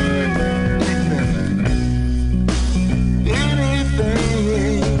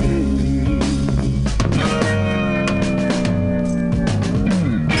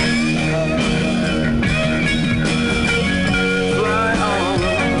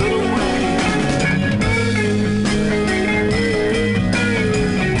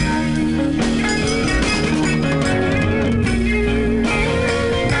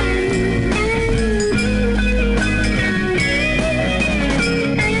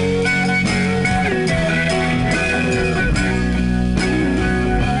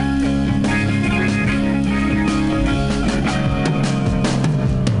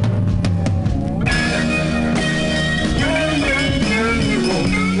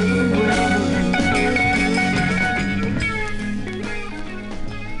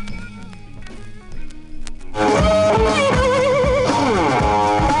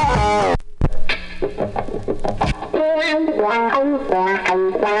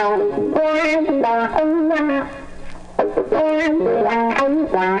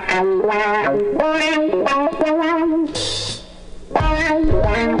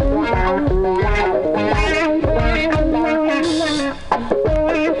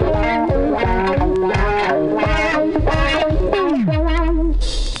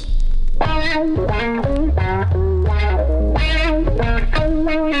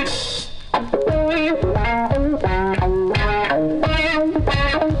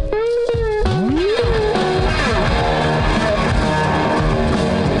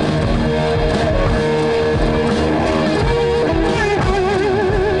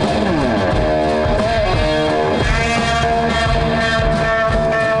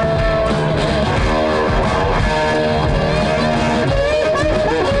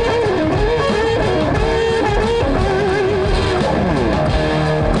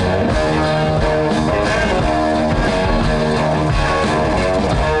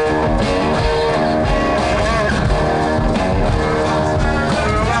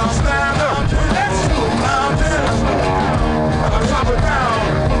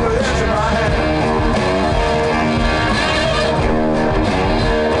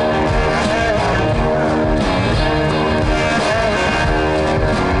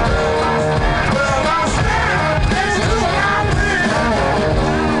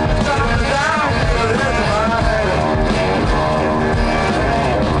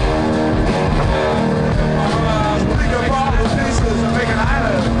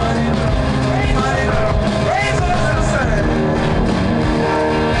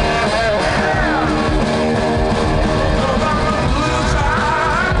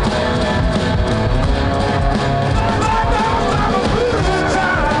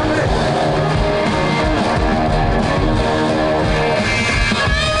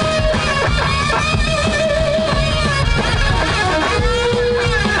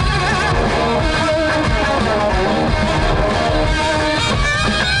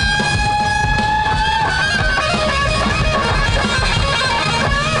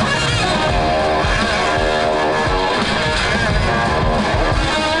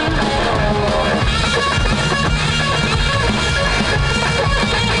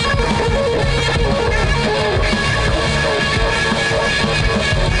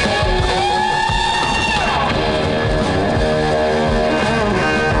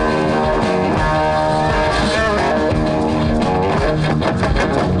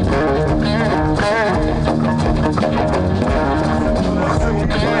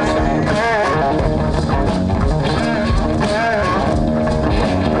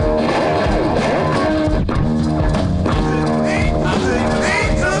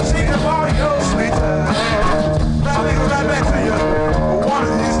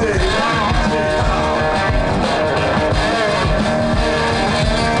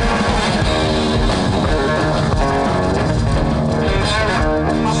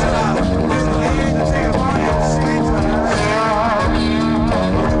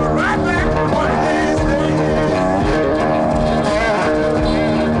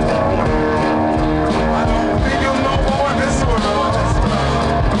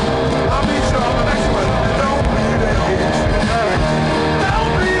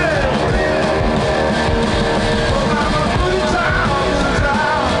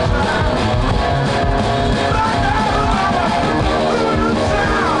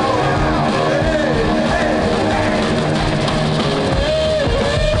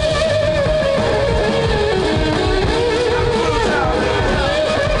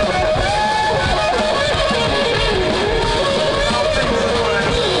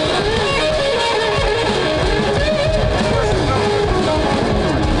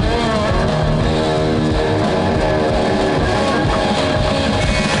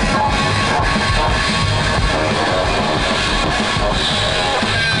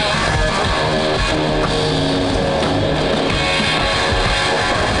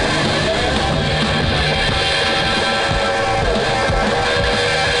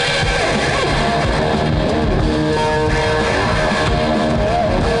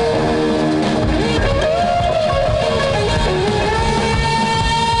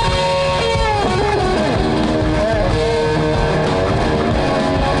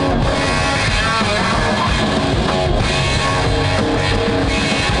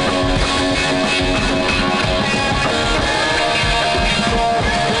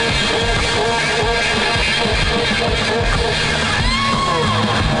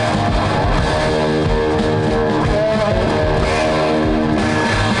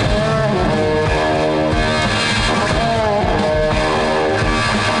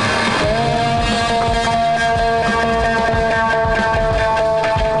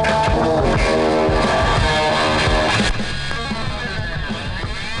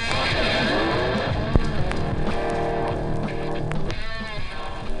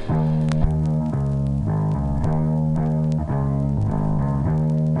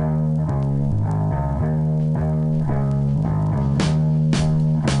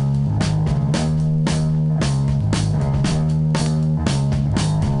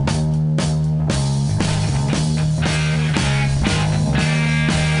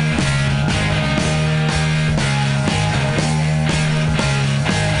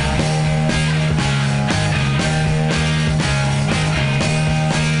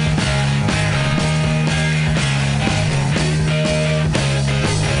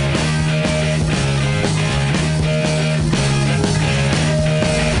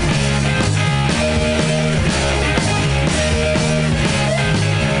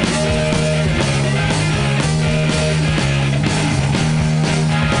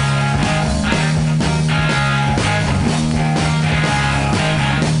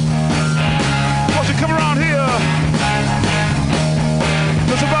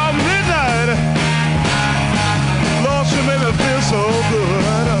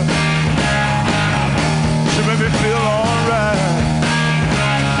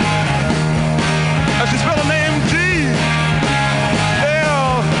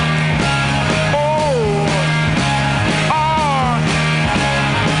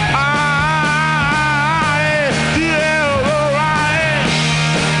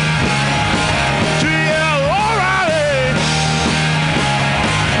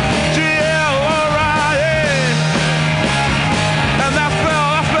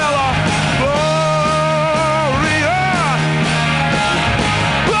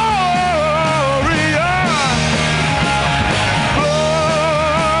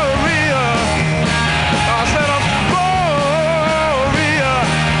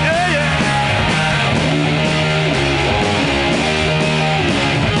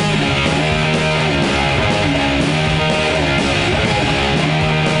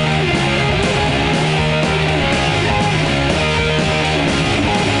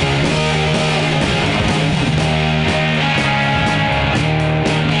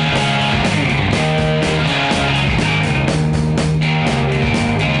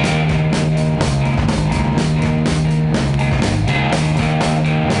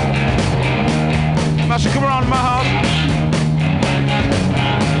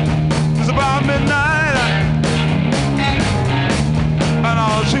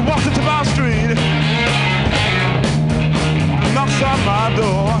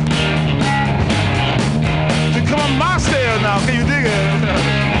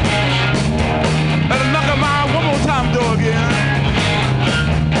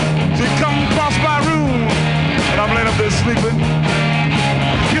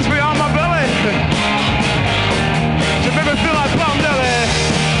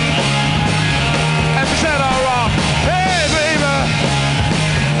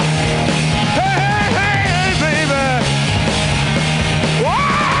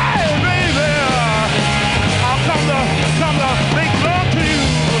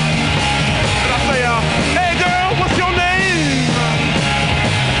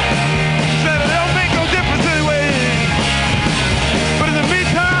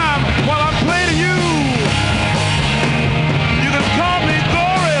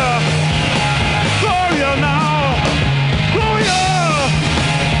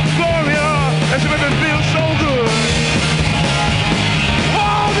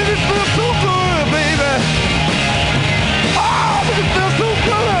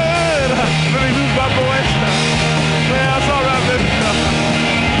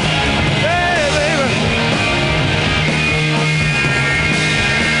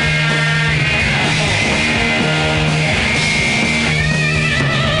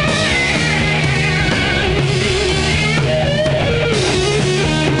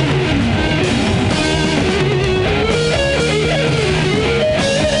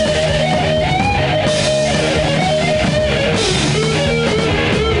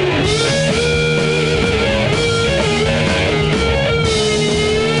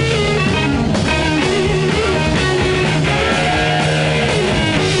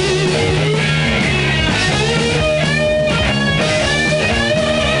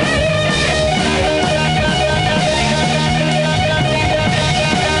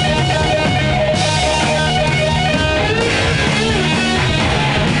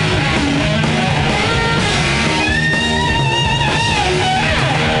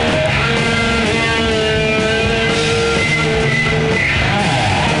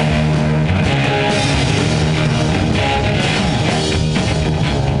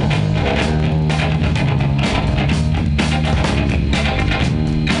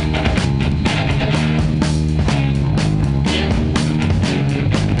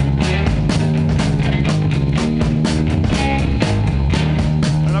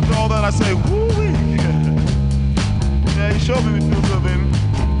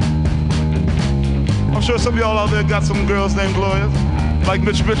 sure some of y'all out there got some girls named Gloria. Like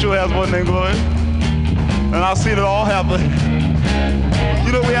Mitch Mitchell has one named Gloria. And I've seen it all happen.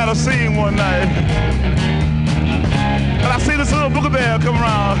 You know, we had a scene one night. And I see this little booger bear come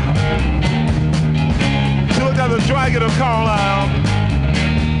around. She looked like the dragon of Carlisle.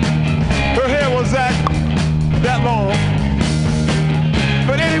 Her hair was that long.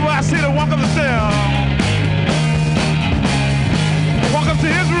 But anyway, I see her walk up the stairs. Walk up to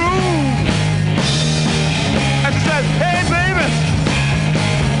his room. And she said, hey, baby.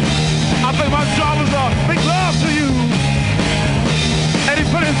 I think my job is to make love to you. And he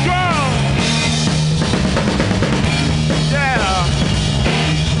put his girl. Yeah.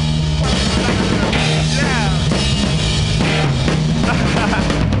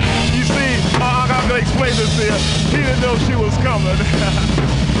 You see, I'm gonna explain this to you. He didn't know she was coming.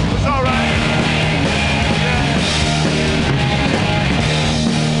 It's all right.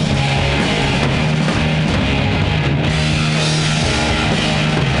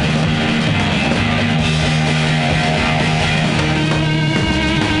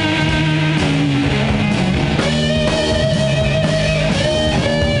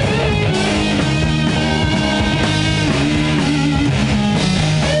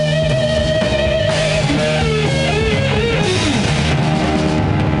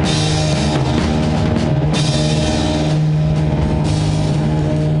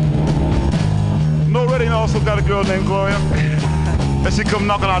 Also got a girl named Gloria, and she come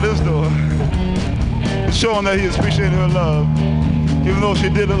knocking on this door, showing that he is appreciating her love, even though she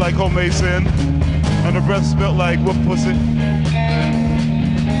did it like homemade sin, and her breath smelled like whoop pussy.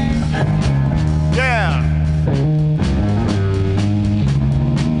 Yeah.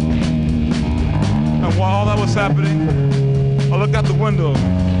 And while all that was happening, I looked out the window.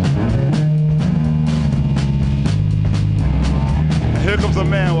 And here comes a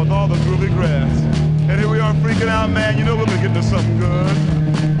man with all the groovy grass. And here we are freaking out, man. You know we're gonna get into something good.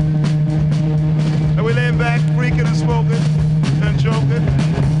 And we laying back, freaking and smoking and joking.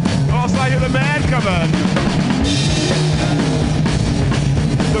 Also, I hear the man coming.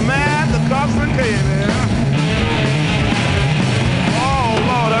 The man, the coxswain came in. Oh,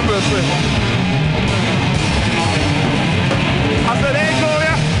 Lord, have mercy. I said, hey,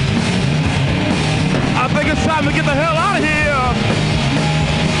 Gloria, I think it's time to get the hell out of here.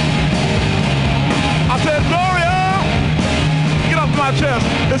 I said, Gloria, get off my chest.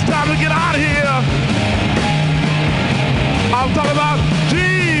 It's time to get out of here. I'm talking about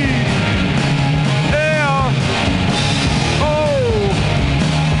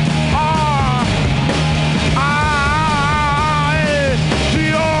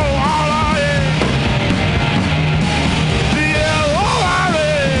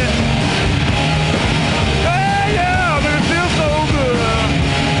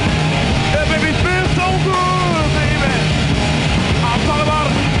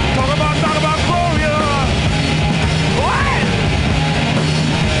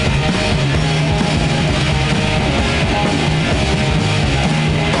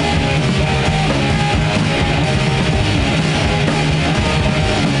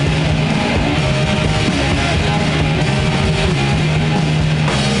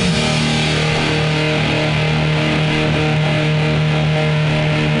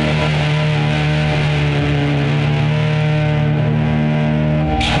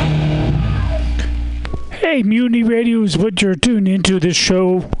Hey, Mutiny Radio is what you're tuned into. This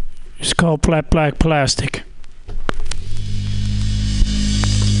show is called FlatBlackPlastic.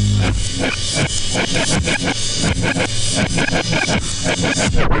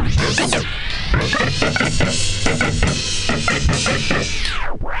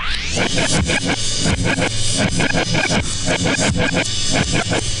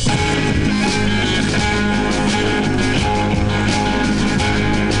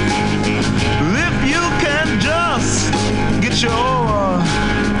 If you can just get your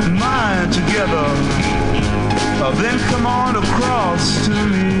mind together, then come on across to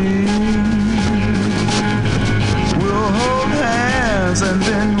me. We'll hold hands and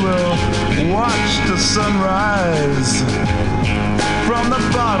then we'll watch the sunrise from the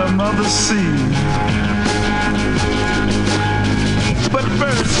bottom of the sea. But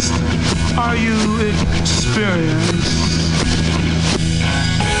first, are you experienced?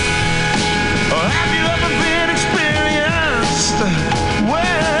 Or have you ever been experienced?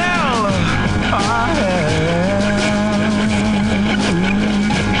 Well, I have.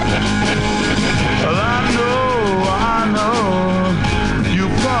 Well, I know, you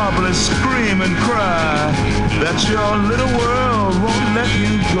probably scream and cry that your little world won't let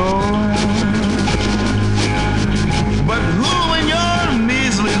you go. But who in your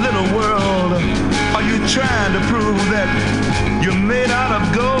measly little world are you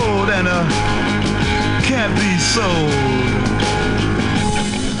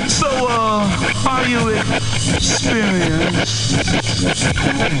Are you experienced?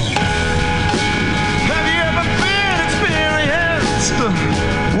 Have you ever been experienced?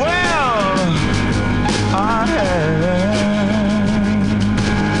 Well, I have.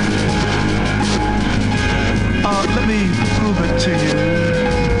 Let me prove it to you.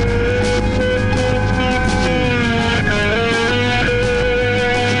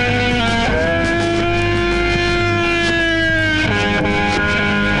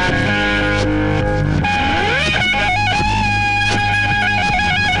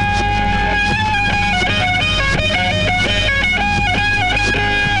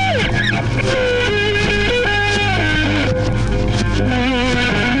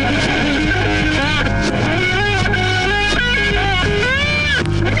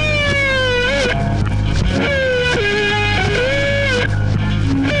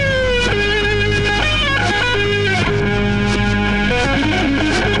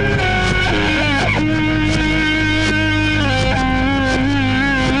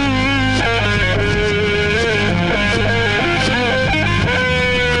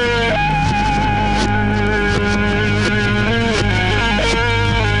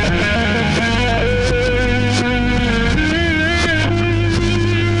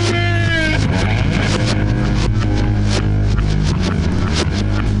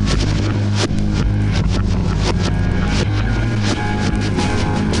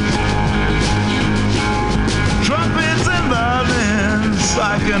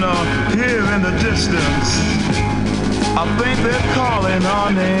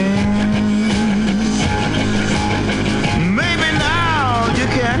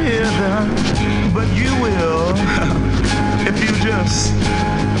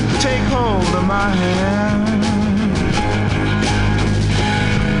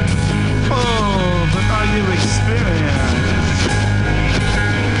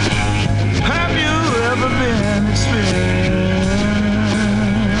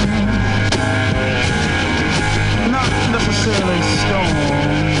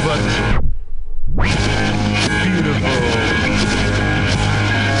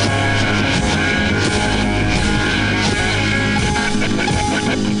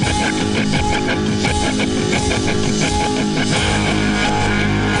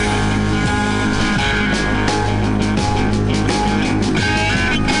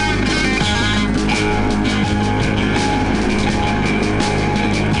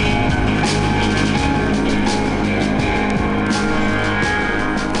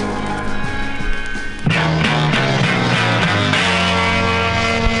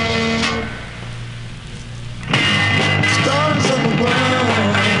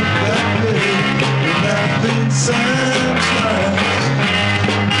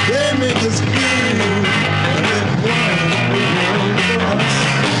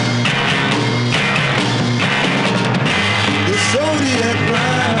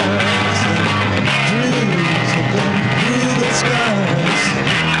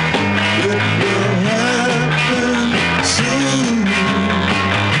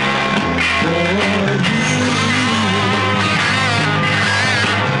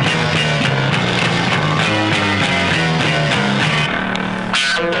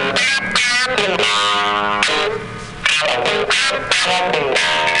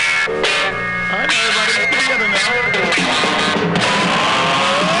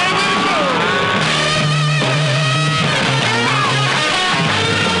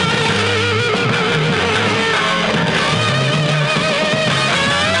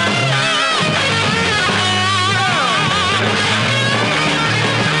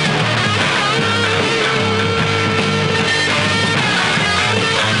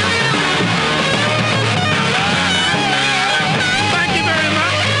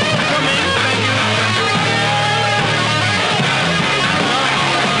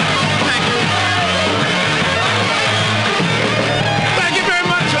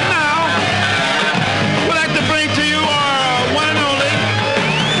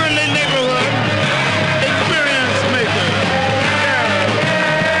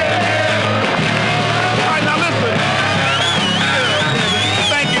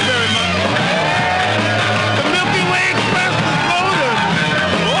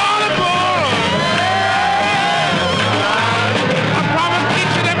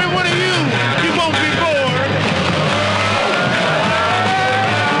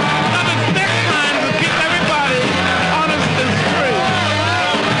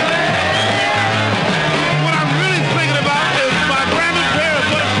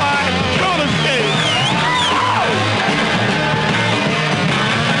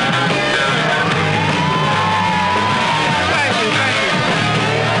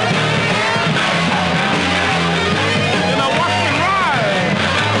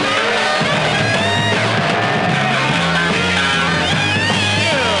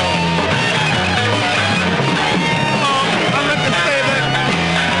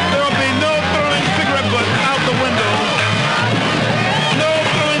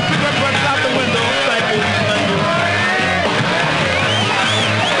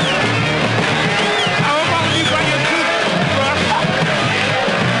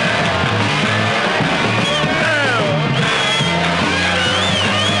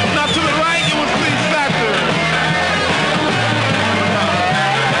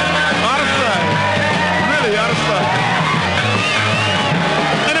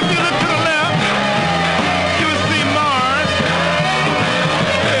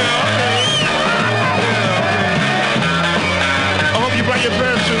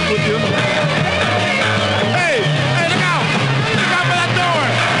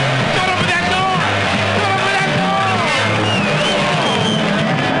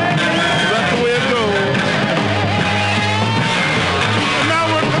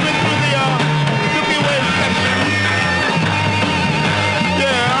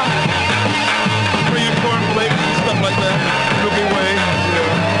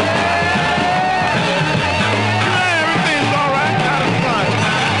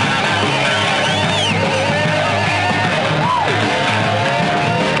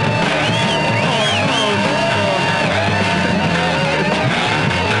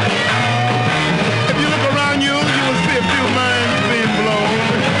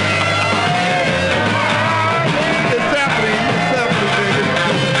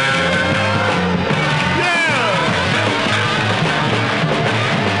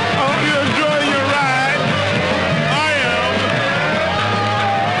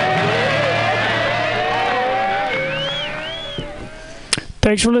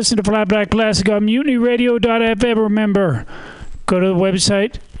 Thanks for listening to FlatBlackPlastic on MutinyRadio.fm. Remember, go to the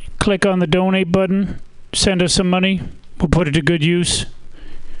website, click on the donate button, send us some money. We'll put it to good use.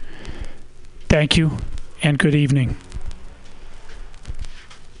 Thank you, and good evening.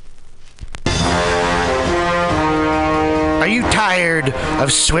 Are you tired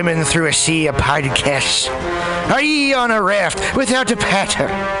of swimming through a sea of podcasts? Are ye on a raft without a paddle?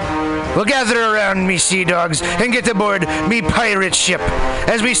 Well, gather around me, sea dogs, and get aboard me pirate ship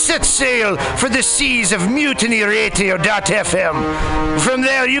as we set sail for the seas of MutinyRadio.fm. From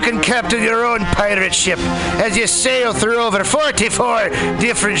there, you can captain your own pirate ship as you sail through over 44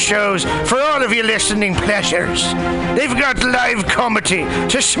 different shows for all of your listening pleasures. They've got live comedy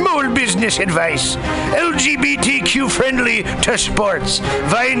to small business advice, LGBTQ-friendly to sports,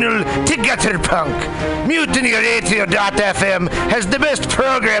 vinyl to gutter punk. MutinyRadio.fm has the best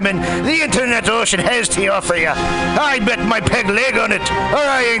programming the internet ocean has to offer you. I bet my peg leg on it, or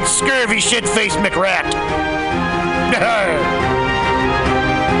I ain't scurvy shit-faced McRat.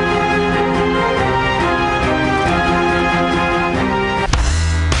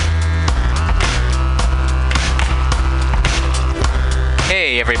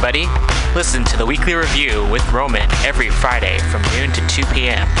 Hey everybody, listen to the Weekly Review with Roman every Friday from noon to 2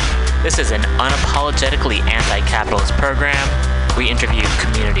 p.m. This is an unapologetically anti-capitalist program. We interview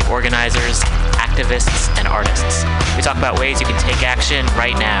community organizers, activists, and artists. We talk about ways you can take action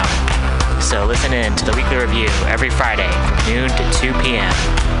right now. So listen in to the Weekly Review every Friday from noon to 2 p.m.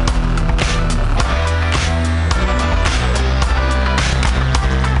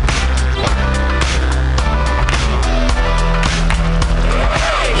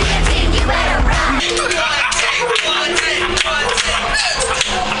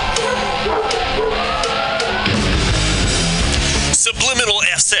 Subliminal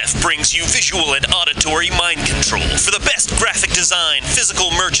SF brings you visual and auditory mind control. For the best graphic design, physical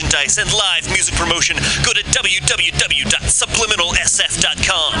merchandise, and live music promotion, go to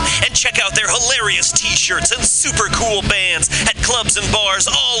www.subliminalsf.com and check out their hilarious t-shirts and super cool bands at clubs and bars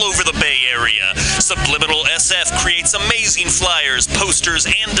all over the Bay Area. Subliminal SF creates amazing flyers, posters,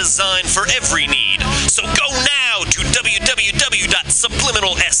 and design for every need. So go now to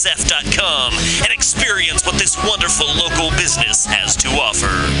www.subliminalsf.com and experience what this wonderful local business has to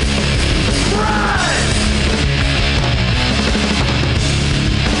offer.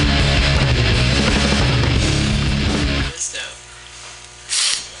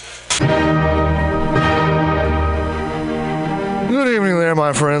 Good evening there,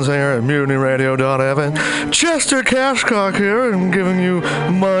 my friends here at MutinyRadio.fm. Chester Cashcock here, and giving you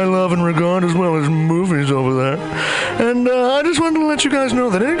my love and regard as well as movies over there. And I just wanted to let you guys know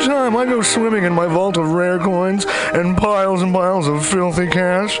that anytime I go swimming in my vault of rare coins and piles of filthy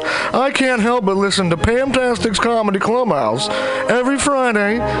cash, I can't help but listen to Pamtastic's Comedy Clubhouse every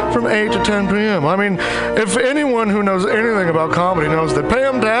Friday from 8 to 10 p.m. I mean, if anyone who knows anything about comedy knows that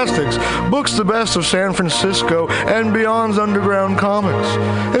Pamtastic's books the best of San Francisco and beyond's underground comics.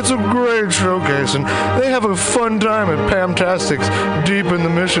 It's a great showcase, and they have a fun time at Pamtastic's deep in the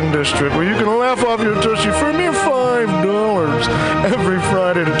Mission District, where you can laugh off your tushy for a mere $5 every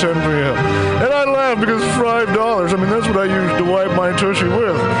Friday to 10 p.m. And I laugh because $5, I mean, that's what I use to wipe my tushy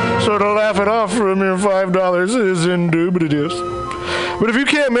with. So to laugh it off for a mere $5 is indubitious. But if you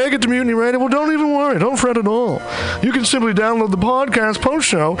can't make it to Mutiny Radio, well, don't even worry. Don't fret at all. You can simply download the podcast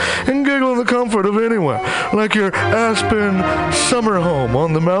post-show and giggle in the comfort of anywhere, like your Aspen summer home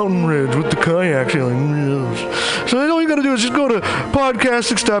on the mountain ridge with the kayak feeling. So all you got to do is just go to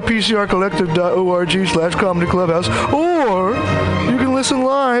podcastics.pcrcollective.org/comedy clubhouse, or you can listen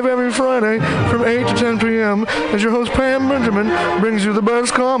live every Friday from 8 to 10 p.m. as your host Pam Benjamin brings you the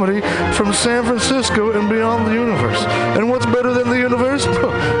best comedy from San Francisco and beyond the universe. And what's better than the universe?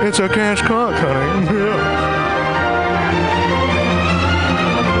 It's a cash cock, honey. Yeah.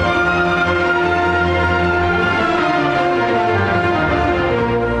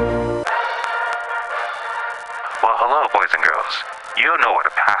 Well, hello, boys and girls. You know what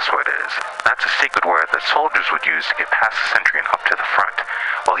a password is. That's a secret word that soldiers would use to get past the sentry and up to the front.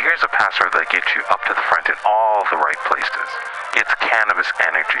 Well, here's a password that gets you up to the front in all the right places. It's cannabis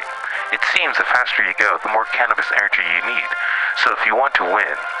energy. It seems the faster you go, the more cannabis energy you need. So if you want to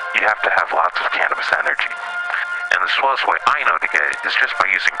win, you have to have lots of cannabis energy. And the swellest way I know to get it is just by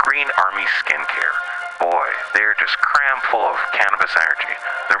using Green Army Skincare. Boy, they're just crammed full of cannabis energy.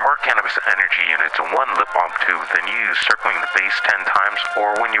 There are more cannabis energy units in one lip balm tube than you use circling the base 10 times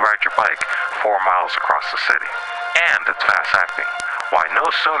or when you ride your bike 4 miles across the city. And it's fast acting. Why, no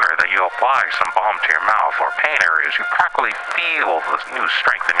sooner than you apply some balm to your mouth or pain areas, you practically feel the new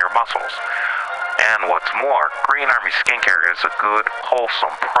strength in your muscles. And what's more, Green Army Skincare is a good,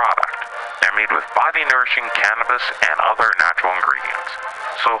 wholesome product. They're made with body-nourishing cannabis and other natural ingredients.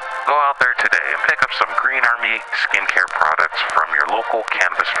 So go out there today and pick up some Green Army Skincare products from your local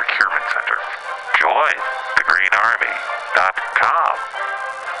cannabis procurement center. Join thegreenarmy.com.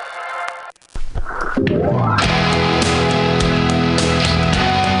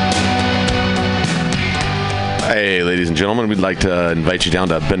 Hey, ladies and gentlemen, we'd like to invite you down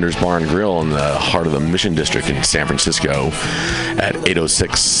to Bender's Bar and Grill in the heart of the Mission District in San Francisco at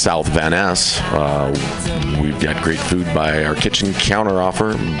 806 South Van Ness. We've got great food by our kitchen counter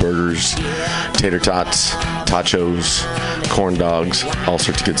offer: burgers, tater tots, tachos, corn dogs, all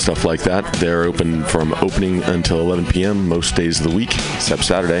sorts of good stuff like that. They're open from opening until 11 p.m. most days of the week, except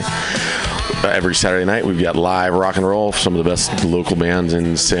Saturday. Every Saturday night, we've got live rock and roll, some of the best local bands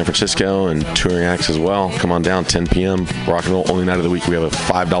in San Francisco and touring acts as well. Come on down, 10 p.m. Rock and roll, only night of the week. We have a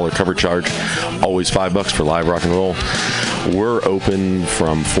 $5 cover charge, always $5 for live rock and roll. We're open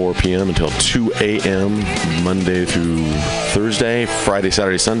from 4 p.m. until 2 a.m. Monday through Thursday, Friday,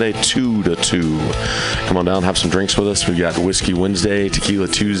 Saturday, Sunday, 2 to 2. Come on down, have some drinks with us. We've got Whiskey Wednesday, Tequila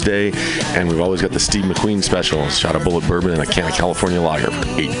Tuesday, and we've always got the Steve McQueen special. Shot of bullet bourbon and a can of California lager for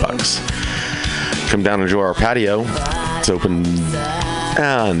 $8. Come down and enjoy our patio. It's open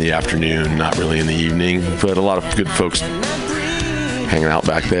in the afternoon, not really in the evening, but a lot of good folks hanging out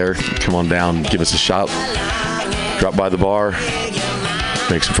back there. Come on down, give us a shot. Drop by the bar,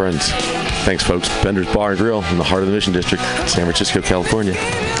 make some friends. Thanks, folks. Bender's Bar and Grill in the heart of the Mission District, San Francisco, California.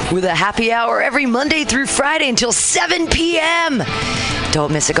 With a happy hour every Monday through Friday until 7 p.m.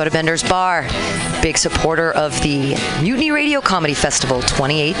 Don't miss it. Go to Bender's Bar. Big supporter of the Mutiny Radio Comedy Festival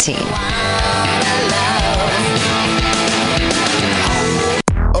 2018.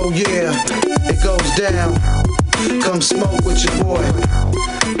 Oh yeah, it goes down. Come smoke with your boy.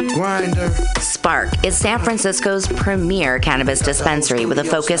 Grinder. Spark is San Francisco's premier cannabis dispensary with a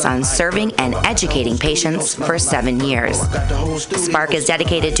focus on serving and educating patients for 7 years. Spark is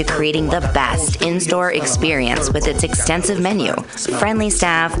dedicated to creating the best in-store experience with its extensive menu, friendly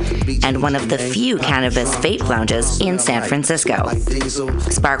staff, and one of the few cannabis vape lounges in San Francisco.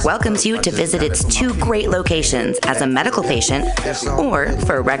 Spark welcomes you to visit its 2 great locations as a medical patient or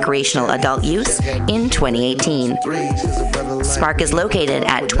for recreational adult use in 2018. Spark is located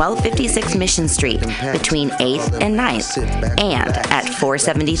at 1256 Mission Street between 8th and 9th and at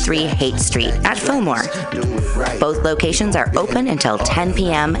 473 Haight Street at Fillmore. Both locations are open until 10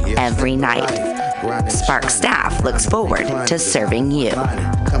 p.m. every night. Spark staff looks forward to serving you.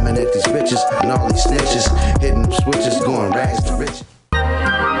 Coming at these bitches and all these snitches, hitting switches, going rags to riches.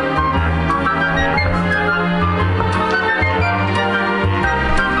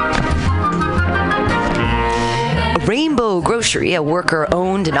 Rainbow Grocery, a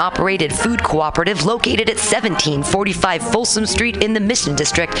worker-owned and operated food cooperative located at 1745 Folsom Street in the Mission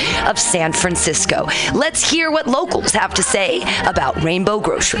District of San Francisco. Let's hear what locals have to say about Rainbow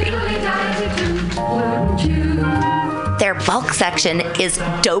Grocery. Their bulk section is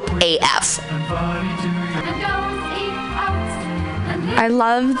dope AF. I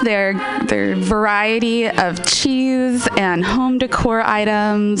love their variety of cheese and home decor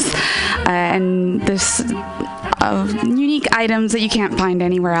items and this unique items that you can't find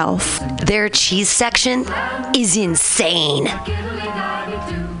anywhere else. Their cheese section is insane.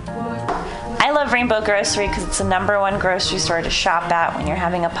 I love Rainbow Grocery because it's the #1 grocery store to shop at when you're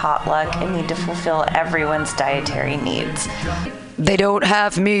having a potluck and need to fulfill everyone's dietary needs. They don't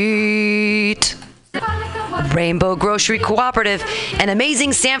have meat. Rainbow Grocery Cooperative, an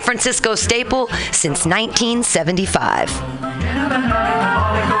amazing San Francisco staple since 1975.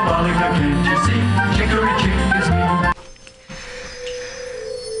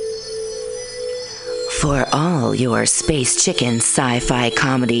 For all your space chicken, sci-fi,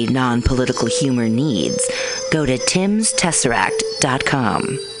 comedy, non-political humor needs, go to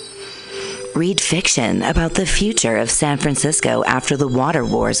timstesseract.com. Read fiction about the future of San Francisco after the water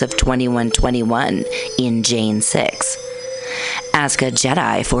wars of 2121 in Jane 6. Ask a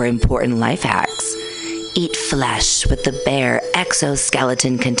Jedi for important life hacks. Eat flesh with the bare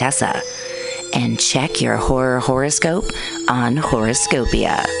exoskeleton Contessa. And check your horror horoscope on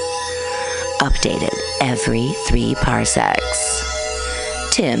Horoscopia. Updated every 3 parsecs.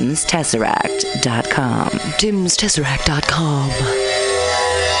 TimsTesseract.com. TimsTesseract.com.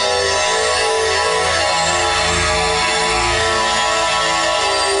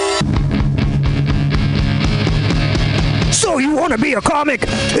 So you want want to be a comic?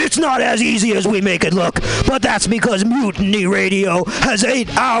 It's not as easy as we make it look, but that's because Mutiny Radio has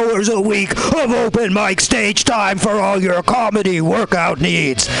 8 hours a week of open mic stage time for all your comedy workout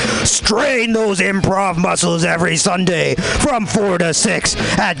needs. Strain those improv muscles every Sunday from 4 to 6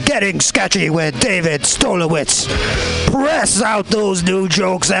 at Getting Sketchy with David Stolowitz. Press out those new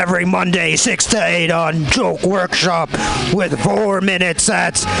jokes every Monday 6 to 8 on Joke Workshop with 4-minute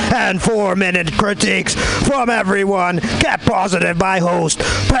sets and 4-minute critiques from everyone. Get Positive by host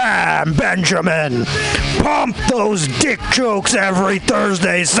Pam Benjamin. Pump those dick jokes every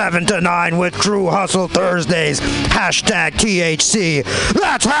Thursday 7 to 9 with True Hustle Thursdays. Hashtag THC.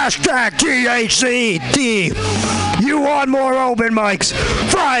 That's hashtag THC. You want more open mics?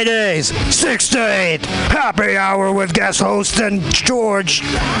 Fridays 6 to 8. Happy hour with guest host and George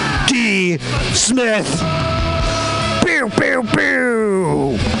D. Smith. Pew, pew,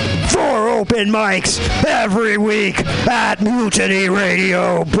 pew. 4 open mics every week at Mutiny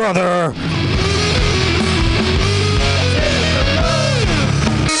Radio, brother.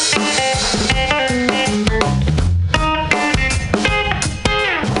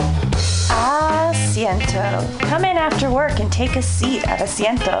 Asiento. Come in after work and take a seat at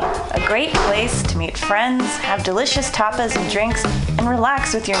Asiento, a great place to meet friends, have delicious tapas and drinks, and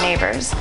relax with your neighbors.